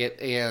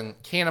Maggot,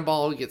 and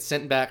Cannonball gets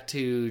sent back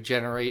to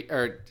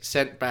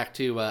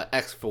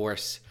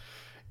X-Force,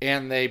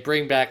 and they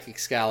bring back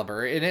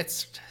Excalibur, and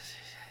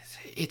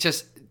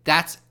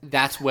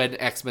that's when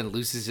X-Men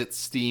loses its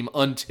steam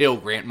until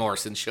Grant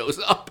Morrison shows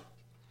up.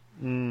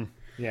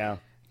 Yeah.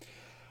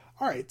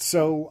 All right,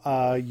 so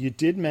you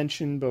did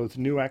mention both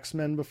New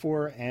X-Men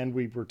before, and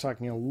we were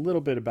talking a little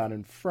bit about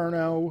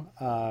Inferno.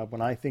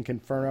 When I think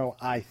Inferno,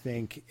 I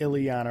think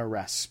Illyana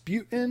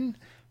Rasputin.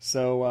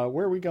 So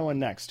where are we going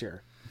next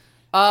here?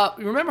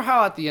 Remember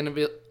how at the end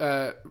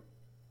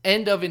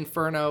of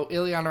Inferno,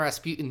 Illyana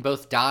Rasputin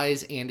both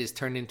dies and is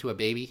turned into a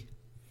baby?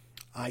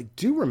 I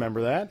do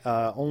remember that,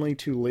 only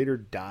to later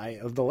die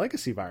of the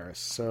legacy virus,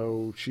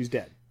 so she's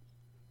dead.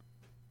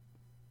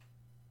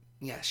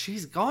 Yeah,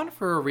 she's gone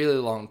for a really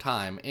long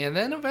time, and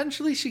then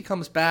eventually she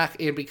comes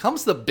back and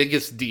becomes the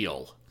biggest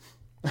deal.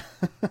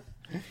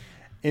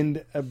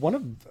 And one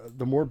of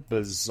the more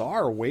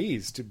bizarre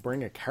ways to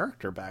bring a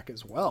character back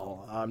as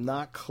well. I'm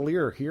not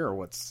clear here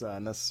what's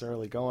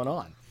necessarily going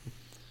on.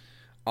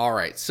 All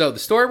right, so the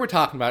story we're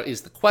talking about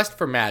is The Quest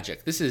for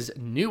Magic. This is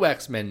New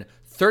X-Men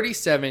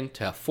 37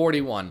 to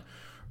 41,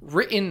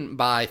 written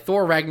by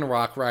Thor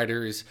Ragnarok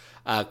writers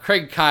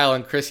Craig Kyle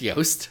and Chris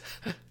Yost,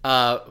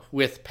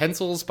 with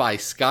pencils by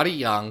Scotty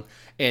Young,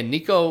 and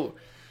Nico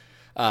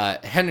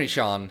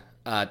Henrichon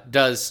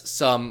does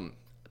some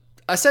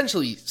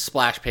essentially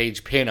splash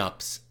page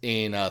pinups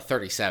in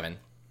 37.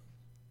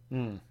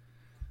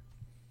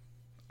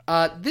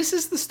 This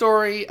is the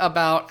story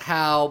about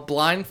how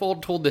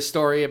Blindfold told the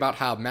story about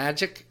how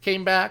magic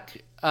came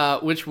back,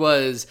 which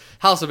was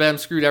House of M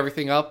screwed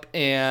everything up,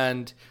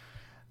 and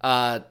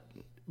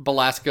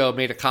Belasco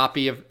made a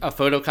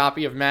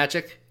photocopy of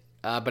magic,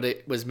 but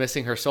it was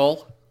missing her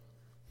soul.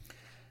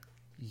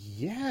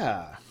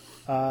 Yeah.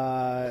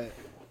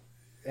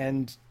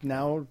 And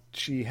now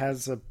she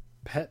has a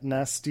pet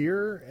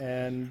Nastir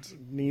and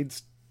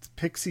needs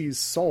Pixie's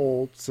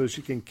soul so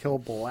she can kill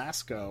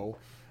Belasco.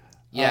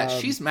 Yeah,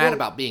 she's mad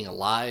about being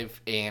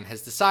alive and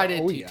has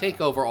decided to take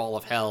over all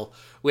of hell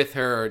with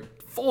her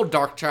full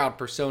Darkchild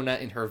persona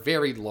and her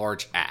very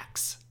large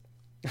axe.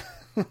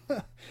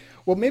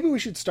 Well, maybe we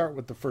should start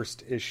with the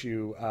first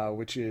issue,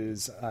 which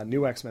is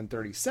New X-Men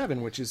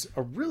 37, which is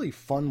a really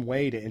fun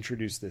way to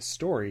introduce this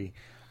story.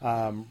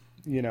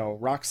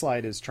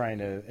 Rockslide is trying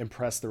to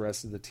impress the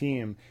rest of the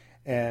team,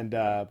 and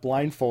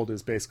Blindfold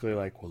is basically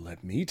like, well,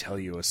 let me tell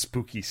you a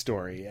spooky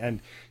story. And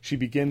she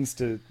begins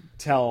to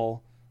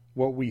tell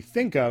what we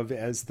think of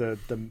as the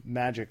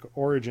magic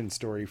origin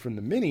story from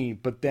the mini,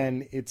 but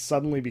then it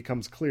suddenly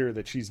becomes clear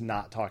that she's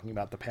not talking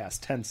about the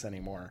past tense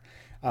anymore.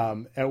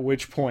 At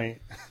which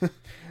point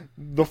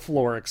the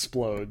floor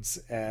explodes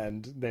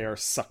and they are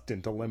sucked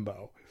into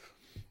limbo.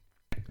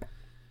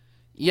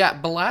 Yeah,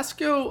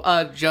 Belasco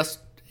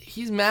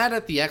he's mad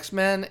at the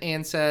X-Men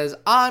and says,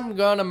 I'm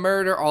gonna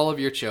murder all of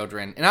your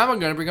children, and I'm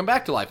gonna bring them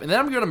back to life, and then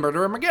I'm gonna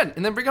murder them again,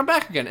 and then bring them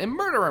back again, and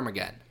murder them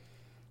again.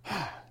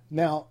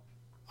 Now,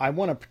 I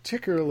want to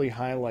particularly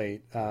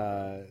highlight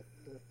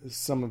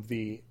some of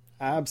the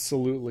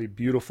absolutely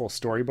beautiful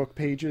storybook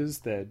pages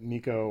that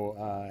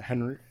Nico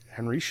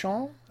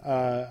Henrichon,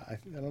 I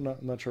don't know,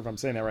 I'm not sure if I'm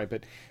saying that right,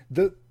 but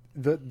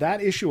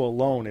that issue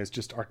alone is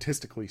just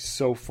artistically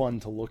so fun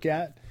to look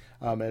at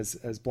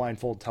as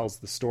Blindfold tells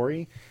the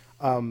story.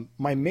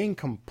 My main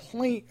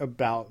complaint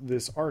about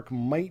this arc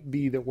might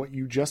be that what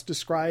you just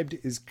described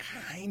is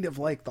kind of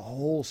like the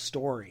whole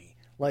story.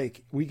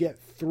 Like, we get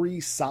 3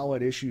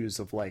 solid issues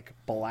of, like,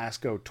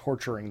 Belasco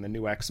torturing the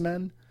new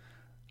X-Men,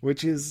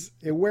 which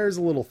it wears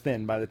a little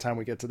thin by the time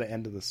we get to the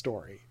end of the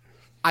story.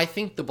 I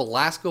think the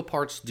Belasco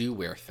parts do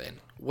wear thin.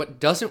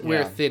 What doesn't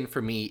wear thin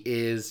for me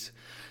is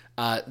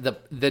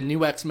the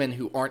new X-Men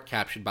who aren't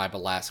captured by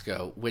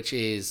Belasco, which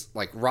is,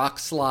 like,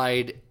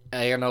 Rockslide,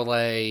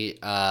 Anole,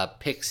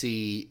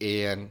 Pixie,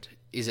 and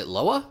is it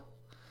Loa?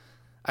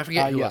 I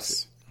forget who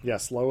else.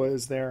 Yes, Loa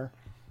is there.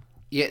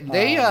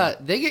 Yeah,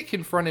 they get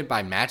confronted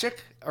by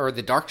magic, or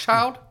the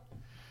Darkchild,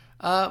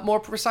 more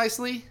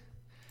precisely,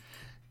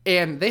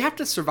 and they have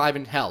to survive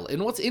in hell.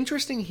 And what's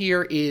interesting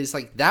here is,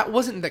 like, that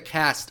wasn't the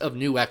cast of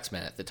New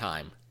X-Men at the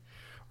time.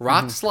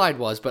 Rockslide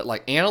was, but,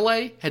 like,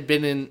 Anole had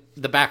been in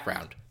the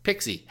background.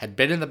 Pixie had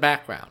been in the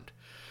background.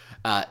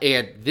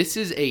 And this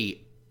is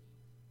a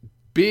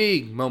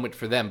big moment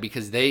for them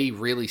because they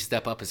really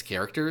step up as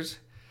characters.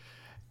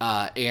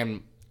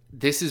 And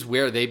this is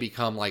where they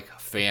become, like,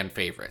 fan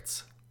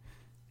favorites.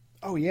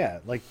 Oh, yeah.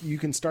 Like, you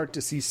can start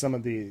to see some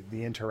of the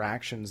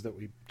interactions that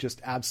we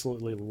just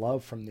absolutely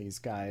love from these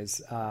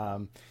guys.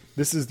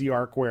 This is the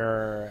arc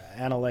where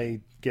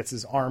Anole gets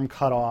his arm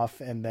cut off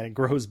and then it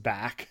grows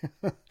back,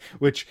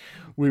 which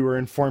we were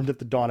informed at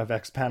the Dawn of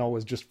X panel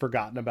was just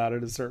forgotten about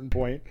at a certain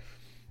point.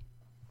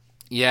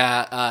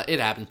 Yeah, it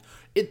happened.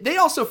 They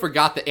also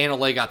forgot that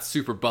Anole got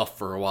super buff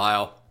for a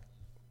while.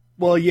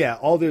 Well, yeah,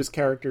 all those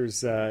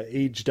characters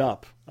aged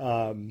up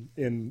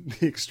in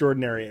the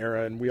Extraordinary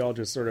era, and we all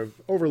just sort of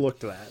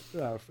overlooked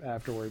that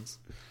afterwards.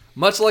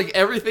 Much like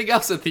everything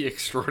else at the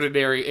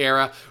Extraordinary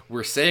era,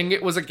 we're saying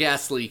it was a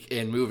gas leak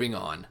and moving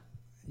on.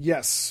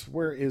 Yes,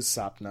 where is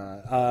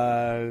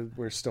Sapna?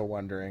 We're still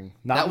wondering.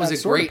 That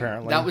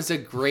was a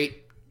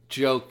great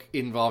joke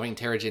involving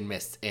Terrigen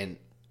Mist, and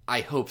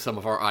I hope some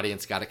of our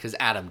audience got it because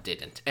Adam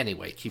didn't.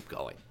 Anyway, keep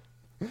going.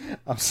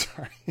 I'm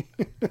sorry.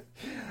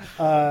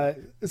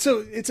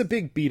 So it's a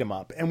big beat 'em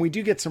up, and we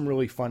do get some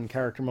really fun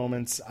character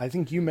moments. I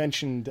think you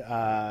mentioned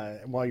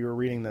while you were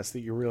reading this that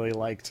you really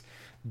liked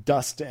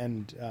Dust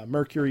and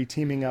Mercury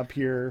teaming up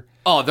here.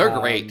 Oh, they're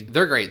great.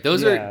 They're great.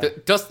 Those are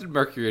Dust and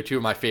Mercury are two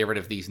of my favorite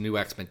of these new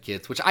X-Men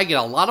kids, which I get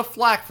a lot of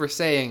flack for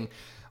saying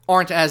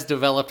aren't as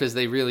developed as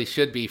they really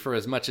should be, for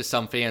as much as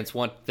some fans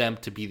want them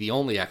to be the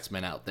only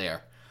X-Men out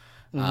there.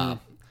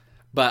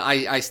 But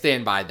I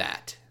stand by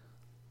that.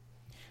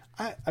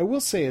 I will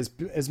say,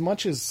 as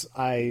much as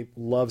I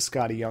love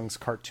Scotty Young's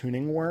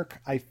cartooning work,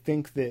 I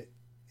think that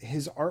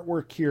his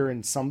artwork here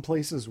in some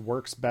places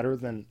works better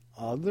than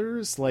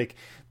others. Like,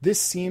 this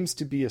seems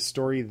to be a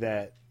story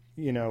that,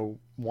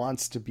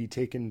 wants to be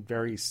taken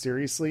very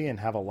seriously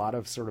and have a lot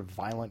of sort of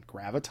violent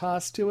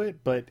gravitas to it.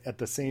 But at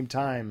the same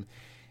time,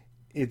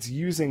 it's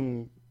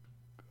using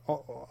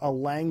a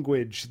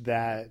language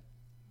that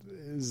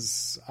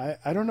is,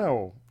 I don't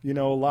know, a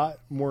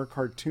lot more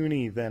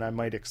cartoony than I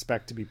might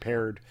expect to be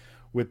paired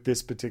with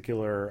this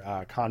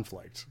particular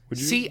conflict.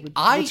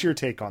 What's your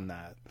take on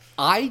that?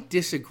 I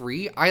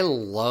disagree. I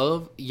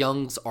love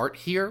Young's art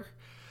here.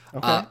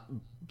 Okay.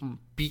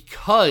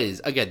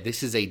 Because, again,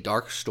 this is a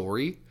dark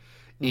story.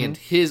 And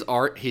his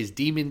art, his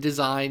demon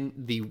design,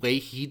 the way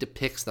he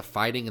depicts the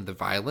fighting and the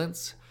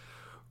violence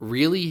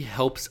really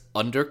helps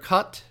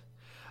undercut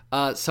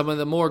some of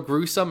the more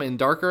gruesome and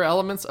darker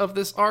elements of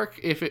this arc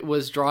if it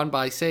was drawn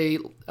by, say,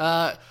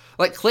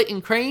 like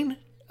Clayton Crane.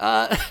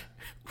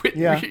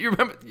 Yeah. You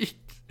remember?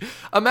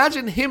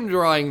 Imagine him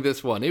drawing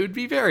this one. It would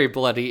be very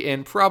bloody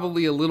and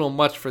probably a little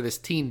much for this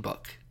teen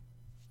book.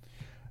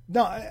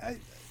 No,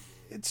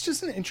 it's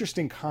just an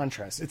interesting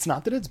contrast. It's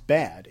not that it's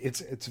bad.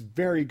 It's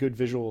very good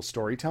visual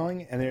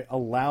storytelling, and it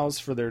allows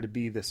for there to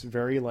be this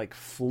very like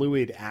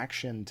fluid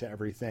action to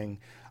everything.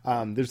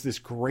 There's this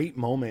great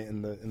moment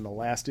in the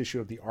last issue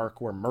of the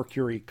arc where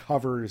Mercury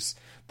covers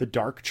the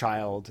Dark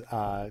Child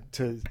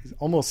to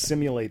almost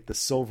simulate the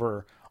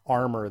silver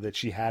armor that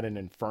she had in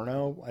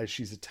Inferno as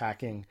she's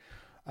attacking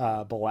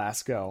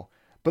Belasco.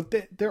 But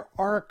there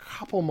are a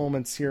couple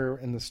moments here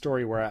in the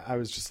story where I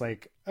was just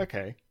like,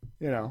 okay,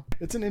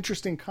 it's an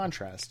interesting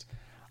contrast.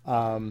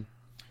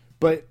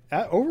 But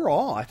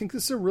overall, I think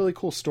this is a really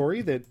cool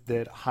story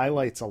that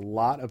highlights a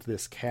lot of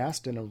this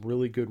cast in a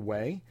really good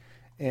way.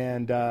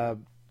 And, I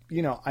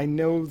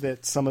know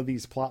that some of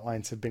these plot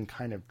lines have been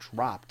kind of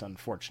dropped,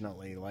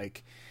 unfortunately.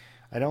 Like,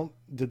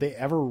 did they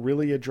ever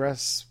really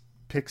address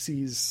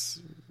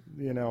Pixie's,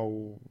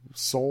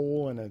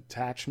 soul and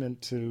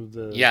attachment to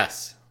the...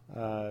 Yes.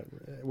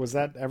 Was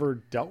that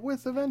ever dealt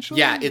with eventually?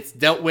 Yeah, it's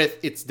dealt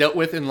with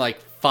in like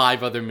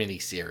 5 other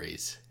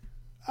miniseries.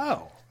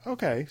 Oh,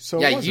 okay. So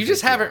yeah, you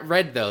just haven't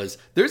read those.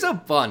 There's a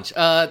bunch. C.B.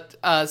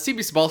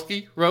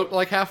 Cebulski wrote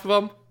like half of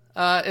them,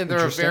 and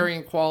they're of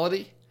varying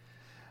quality.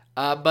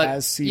 But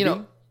as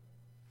CB?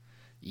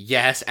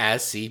 Yes,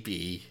 as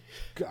CB.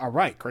 All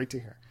right, great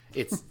to hear.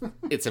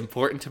 It's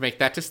important to make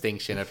that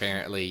distinction.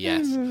 Apparently,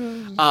 yes.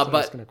 But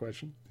asking a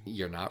question.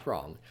 You're not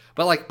wrong.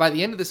 But like by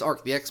the end of this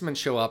arc, the X-Men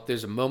show up.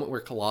 There's a moment where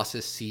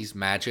Colossus sees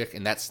magic,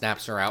 and that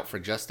snaps her out for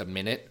just a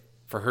minute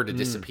for her to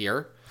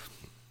disappear.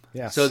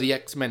 Yes. So the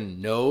X-Men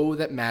know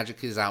that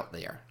magic is out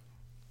there.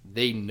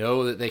 They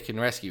know that they can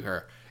rescue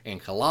her,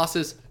 and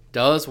Colossus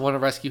does want to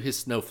rescue his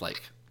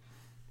snowflake.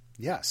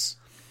 Yes.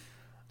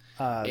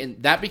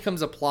 And that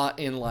becomes a plot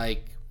in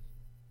like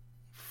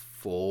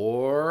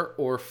 4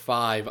 or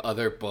 5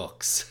 other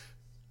books.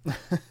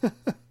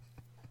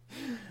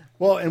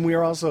 Well, and we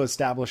are also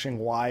establishing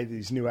why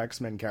these new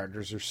X-Men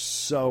characters are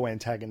so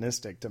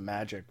antagonistic to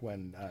Magic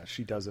when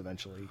she does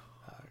eventually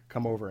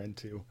come over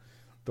into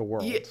the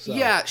world.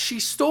 Yeah, she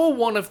stole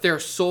one of their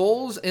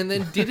souls and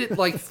then did it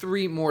like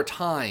 3 more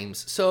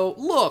times. So,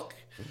 look,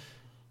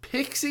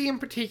 Pixie in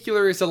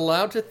particular is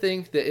allowed to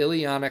think that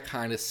Illyana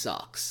kind of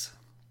sucks.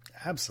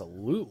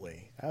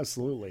 Absolutely.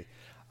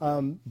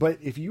 But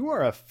if you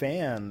are a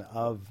fan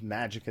of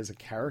Magic as a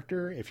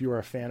character, if you are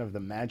a fan of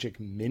the Magic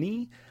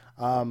Mini,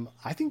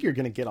 I think you're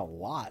going to get a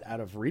lot out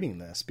of reading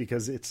this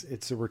because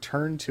it's a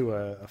return to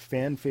a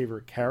fan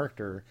favorite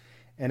character,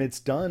 and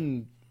it's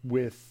done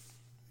with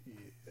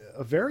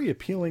a very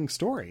appealing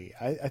story.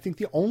 I think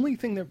the only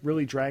thing that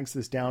really drags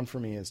this down for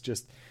me is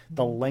just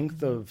the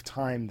length of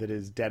time that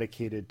is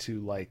dedicated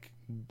to like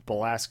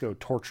Belasco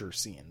torture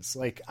scenes.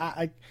 Like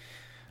I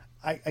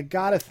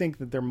gotta think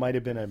that there might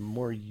have been a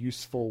more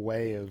useful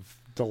way of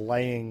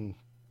delaying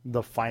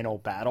the final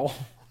battle.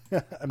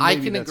 I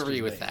can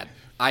agree with that.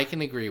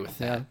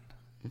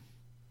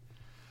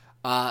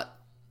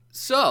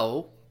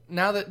 So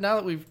now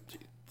that we've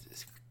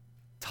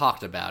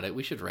talked about it,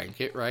 we should rank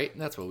it, right?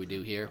 That's what we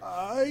do here.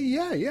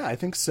 Yeah, I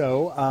think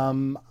so.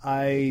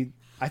 I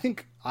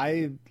think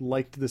I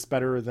liked this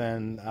better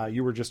than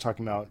you were just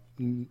talking about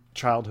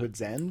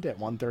Childhood's End at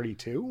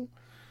 132.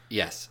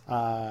 Yes.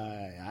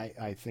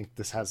 I think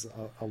this has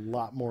a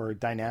lot more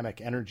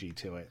dynamic energy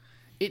to it.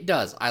 It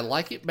does. I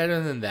like it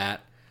better than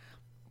that.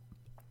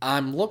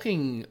 I'm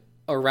looking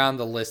around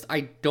the list.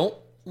 I don't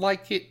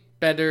like it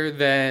better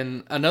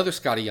than another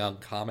Scotty Young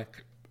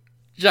comic,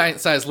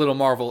 Giant Size Little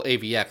Marvel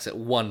AVX at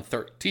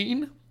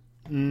 113.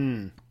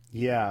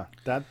 Yeah,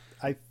 that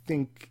I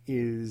think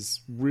is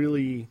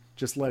really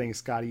just letting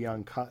Scotty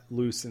Young cut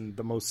loose in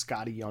the most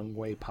Scotty Young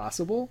way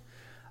possible.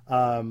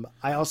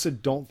 I also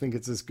don't think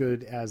it's as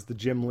good as the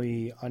Jim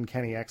Lee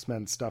Uncanny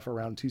X-Men stuff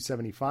around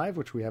 275,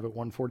 which we have at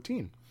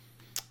 114.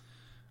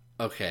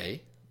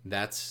 Okay,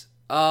 that's...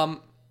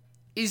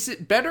 is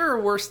it better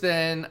or worse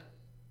than...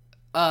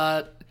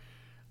 Is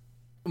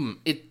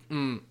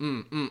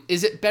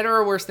it better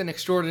or worse than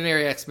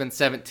Extraordinary X-Men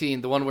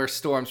 17, the one where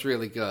Storm's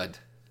really good?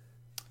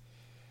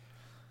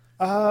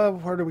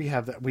 Where do we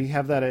have that? We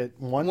have that at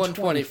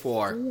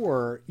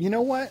 124. You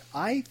know what?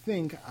 I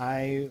think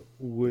I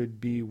would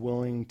be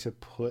willing to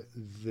put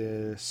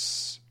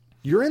this...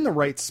 You're in the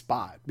right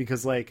spot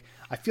because, like,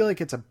 I feel like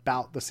it's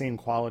about the same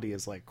quality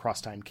as, like, Cross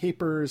Time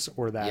Capers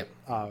or that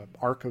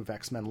arc of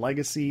X-Men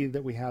Legacy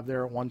that we have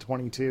there at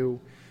 122.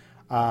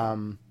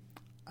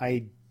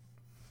 I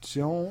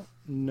don't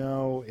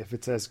know if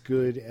it's as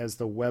good as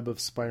the Web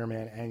of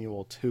Spider-Man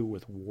Annual 2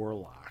 with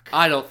Warlock.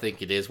 I don't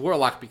think it is.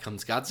 Warlock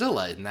becomes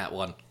Godzilla in that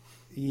one.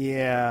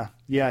 Yeah,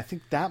 I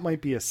think that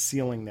might be a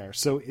ceiling there.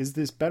 So is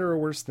this better or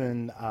worse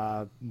than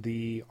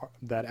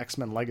that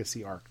X-Men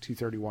Legacy arc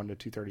 231 to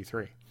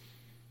 233?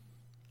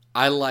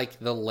 I like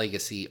the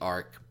Legacy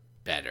arc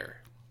better.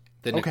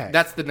 Okay.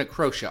 That's the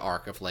Necrotia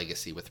arc of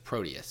Legacy with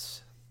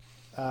Proteus.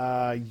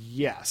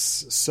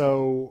 Yes.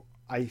 So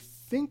I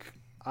think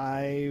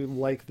I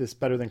like this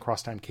better than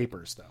Crosstime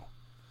Capers, though.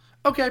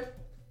 Okay.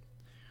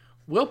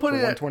 We'll put it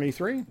at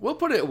 123. We'll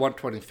put it at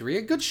 123.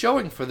 A good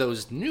showing for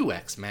those new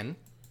X-Men.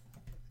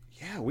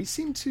 Yeah, we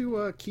seem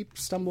to keep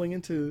stumbling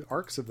into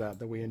arcs of that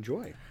we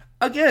enjoy.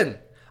 Again,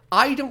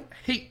 I don't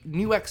hate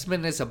New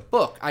X-Men as a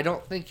book. I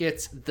don't think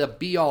it's the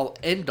be-all,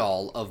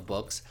 end-all of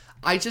books.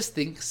 I just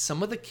think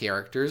some of the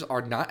characters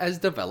are not as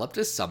developed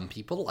as some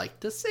people like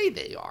to say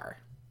they are.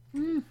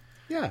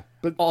 Yeah,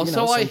 but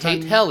Also, I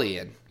hate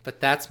Hellion, but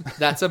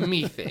that's a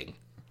me thing.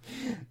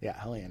 Yeah,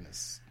 Hellion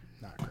is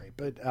not great.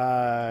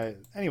 But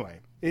anyway,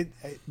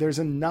 there's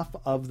enough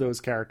of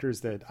those characters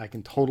that I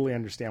can totally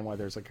understand why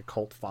there's like a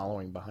cult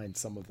following behind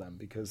some of them,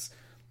 because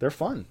they're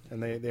fun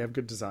and they have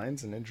good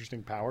designs and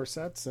interesting power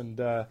sets.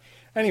 And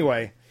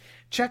anyway,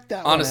 check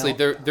that Honestly,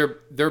 one out.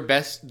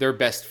 their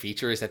best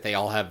feature is that they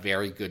all have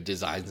very good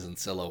designs and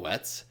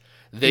silhouettes.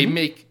 They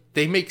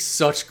make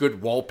such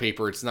good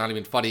wallpaper. It's not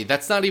even funny.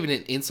 That's not even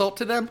an insult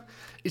to them.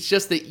 It's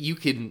just that you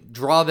can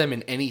draw them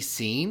in any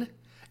scene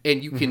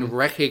and you can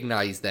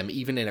recognize them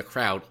even in a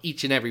crowd,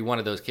 each and every one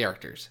of those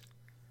characters.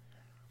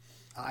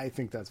 I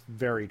think that's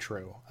very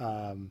true.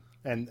 And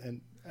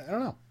I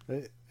don't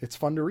know. It's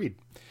fun to read.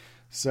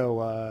 So,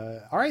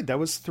 all right, that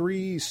was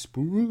 3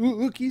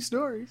 spooky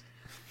stories.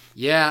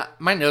 Yeah,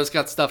 my nose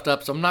got stuffed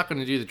up, so I'm not going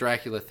to do the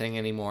Dracula thing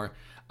anymore.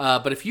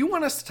 But if you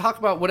want us to talk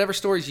about whatever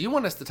stories you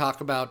want us to talk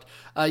about,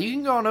 you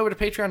can go on over to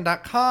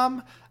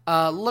patreon.com,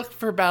 look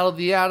for Battle of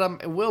the Atom.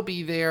 It will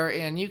be there,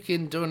 and you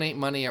can donate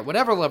money at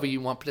whatever level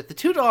you want. But at the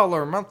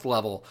 $2 a month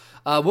level,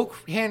 we'll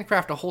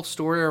handcraft a whole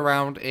story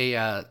around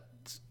an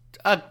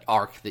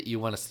arc that you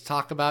want us to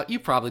talk about. You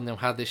probably know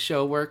how this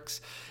show works.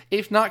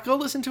 If not, go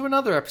listen to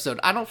another episode.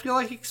 I don't feel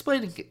like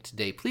explaining it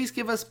today. Please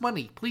give us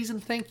money. Please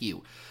and thank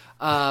you.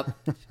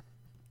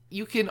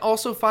 You can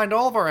also find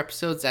all of our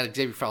episodes at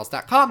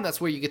XavierFiles.com. That's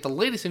where you get the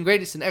latest and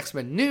greatest in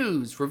X-Men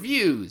news,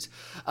 reviews.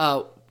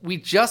 We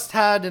just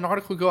had an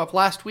article go up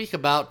last week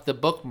about the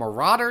book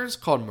Marauders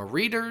called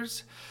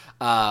Marauders,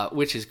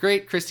 which is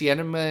great. Christy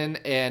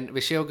Enderman and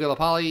Michelle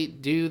Gallipoli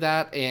do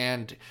that,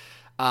 and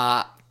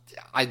I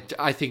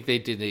think they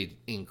did an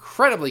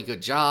incredibly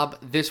good job.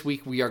 This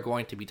week we are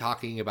going to be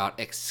talking about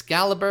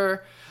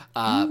Excalibur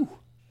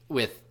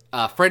with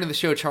friend of the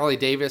show Charlie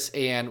Davis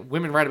and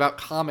Women Write About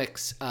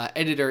Comics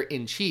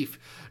editor-in-chief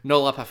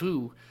Nola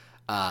Pafu.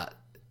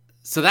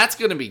 So that's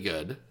going to be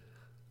good.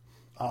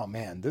 Oh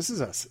man, this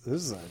is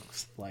a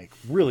like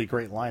really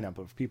great lineup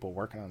of people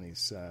working on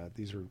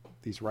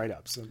these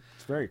write-ups.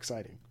 It's very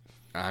exciting.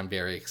 I'm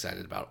very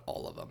excited about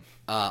all of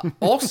them.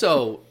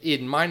 Also,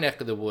 in my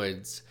neck of the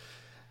woods,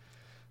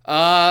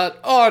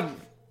 on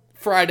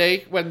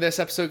Friday when this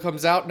episode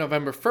comes out,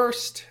 November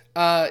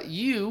 1st,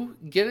 you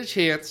get a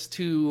chance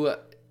to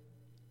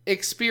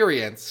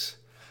experience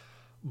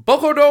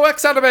Boku no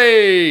X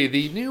Anime,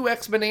 the new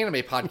X-Men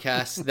anime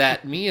podcast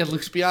that me and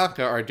Luce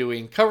Bianca are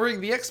doing, covering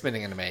the X-Men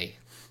anime.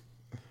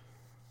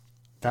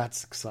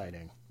 That's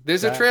exciting.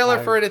 There's a trailer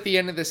for it at the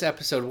end of this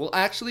episode. We'll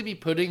actually be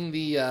putting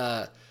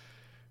the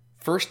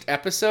first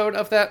episode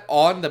of that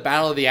on the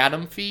Battle of the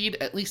Atom feed,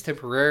 at least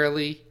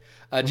temporarily,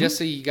 just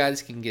so you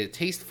guys can get a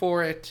taste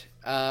for it.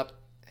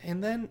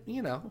 And then,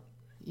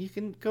 you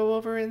can go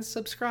over and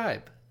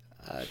subscribe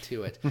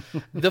to it.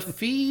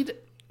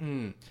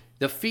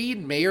 The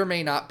feed may or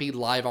may not be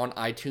live on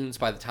iTunes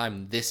by the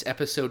time this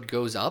episode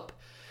goes up.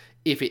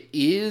 If it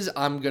is,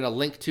 I'm going to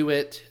link to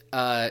it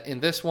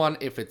in this one.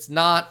 If it's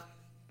not,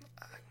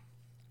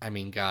 I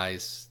mean,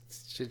 guys,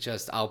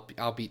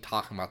 I'll be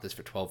talking about this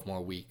for 12 more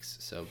weeks,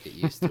 so get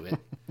used to it.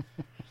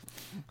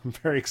 I'm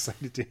very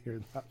excited to hear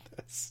about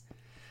this.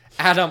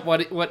 Adam,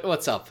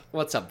 what's up?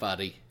 What's up,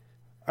 buddy?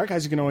 All right,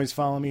 guys, you can always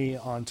follow me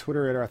on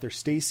Twitter at Arthur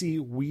Stacy.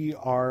 We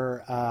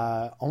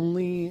are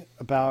only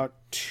about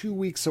 2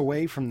 weeks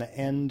away from the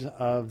end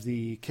of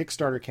the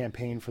Kickstarter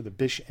campaign for the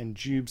Bish and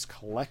Jubes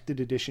Collected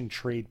Edition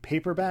trade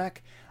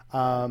paperback.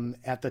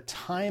 At the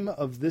time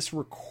of this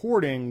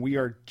recording, we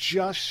are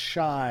just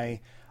shy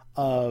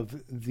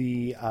of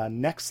the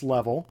next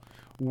level,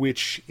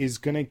 which is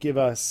going to give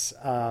us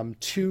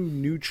 2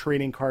 new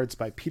trading cards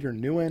by Peter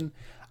Nguyen.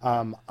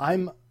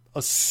 I'm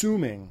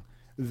assuming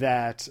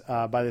that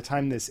by the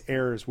time this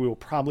airs, we will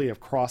probably have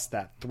crossed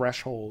that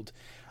threshold,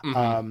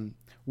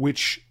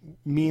 which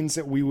means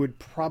that we would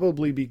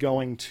probably be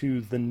going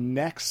to the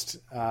next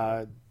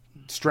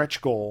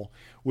stretch goal,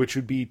 which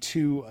would be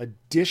 2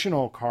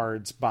 additional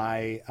cards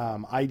by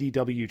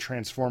IDW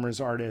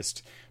Transformers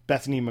artist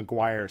Bethany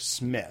McGuire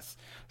Smith.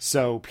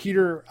 So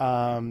Peter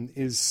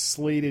is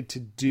slated to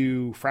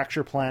do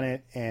Fracture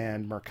Planet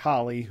and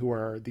Mercalli, who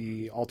are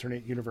the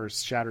alternate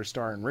universe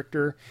Shatterstar and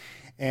Richter.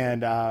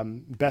 And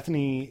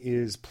Bethany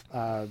is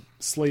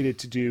slated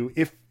to do,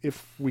 if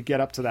we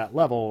get up to that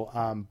level,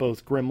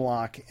 both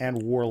Grimlock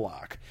and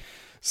Warlock.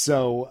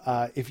 So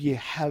if you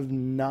have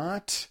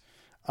not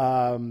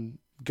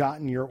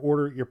gotten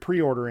your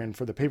pre-order in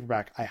for the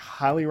paperback, I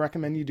highly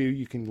recommend you do.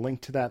 You can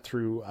link to that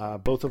through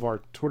both of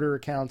our Twitter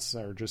accounts,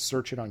 or just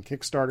search it on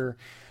Kickstarter.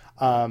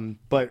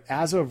 But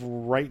as of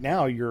right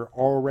now, you're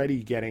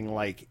already getting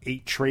like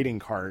 8 trading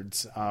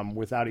cards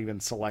without even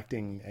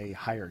selecting a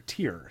higher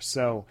tier.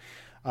 So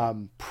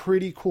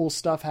pretty cool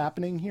stuff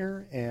happening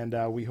here, and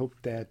we hope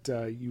that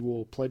you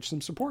will pledge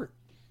some support.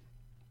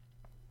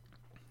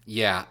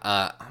 Yeah,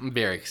 I'm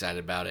very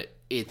excited about it.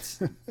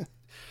 It's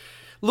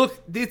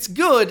look, it's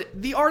good.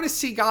 The artists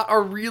he got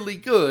are really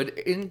good,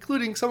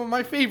 including some of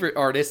my favorite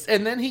artists.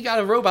 And then he got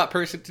a robot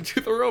person to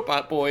do the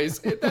Robot Boys.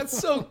 That's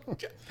so.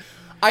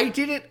 I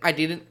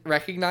didn't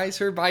recognize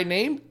her by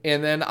name,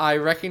 and then I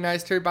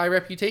recognized her by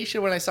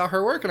reputation when I saw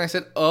her work, and I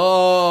said,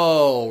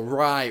 "Oh,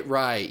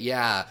 right,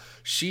 yeah,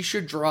 she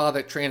should draw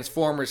the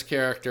Transformers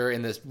character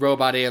in this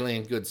robot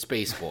alien good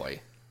space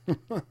boy."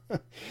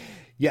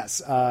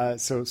 Yes.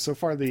 So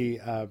far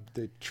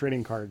the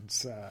trading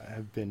cards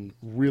have been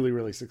really,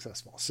 really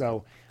successful.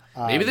 So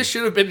maybe this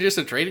should have been just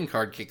a trading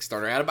card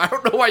Kickstarter, Adam. I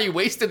don't know why you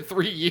wasted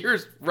 3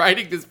 years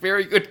writing this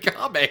very good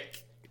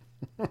comic.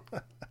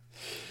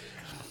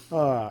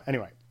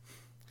 Anyway.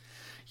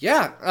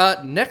 Yeah.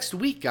 Next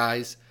week,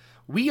 guys,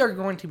 we are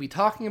going to be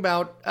talking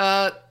about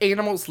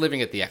animals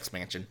living at the X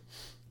Mansion.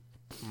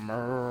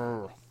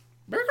 I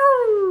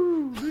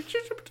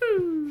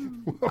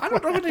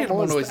don't know what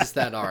animal noises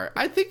that are.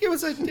 I think it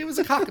was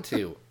a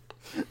cockatoo.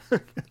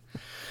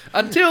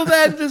 Until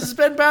then, this has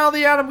been Battle of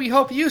the Atom. We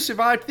hope you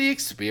survived the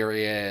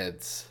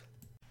experience.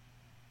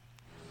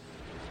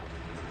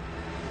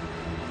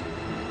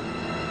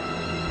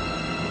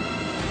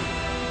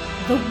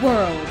 The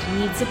world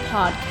needs a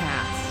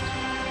podcast.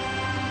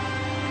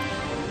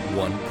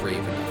 One brave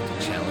enough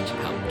to challenge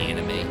how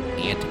anime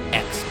and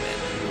X-Men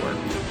work.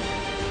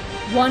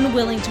 One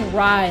willing to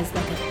rise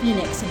like a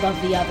phoenix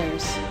above the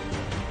others.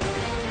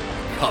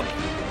 Coming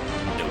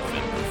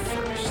November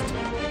 1st.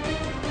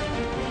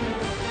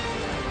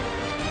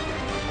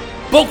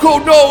 Boku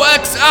no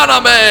X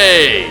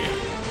Anime!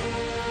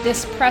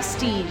 This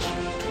prestige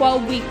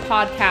 12-week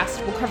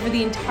podcast will cover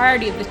the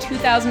entirety of the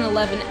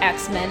 2011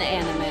 X-Men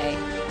anime.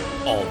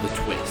 All the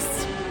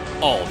twists,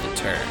 all the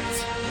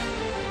turns,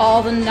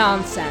 all the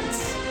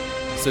nonsense.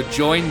 So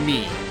join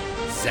me,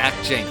 Zach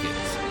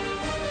Jenkins,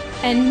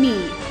 and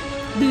me,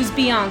 Luz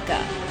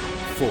Bianca,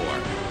 for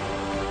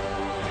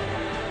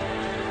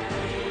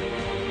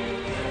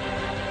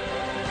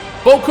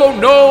Boku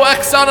no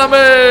X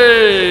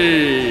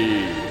Anime!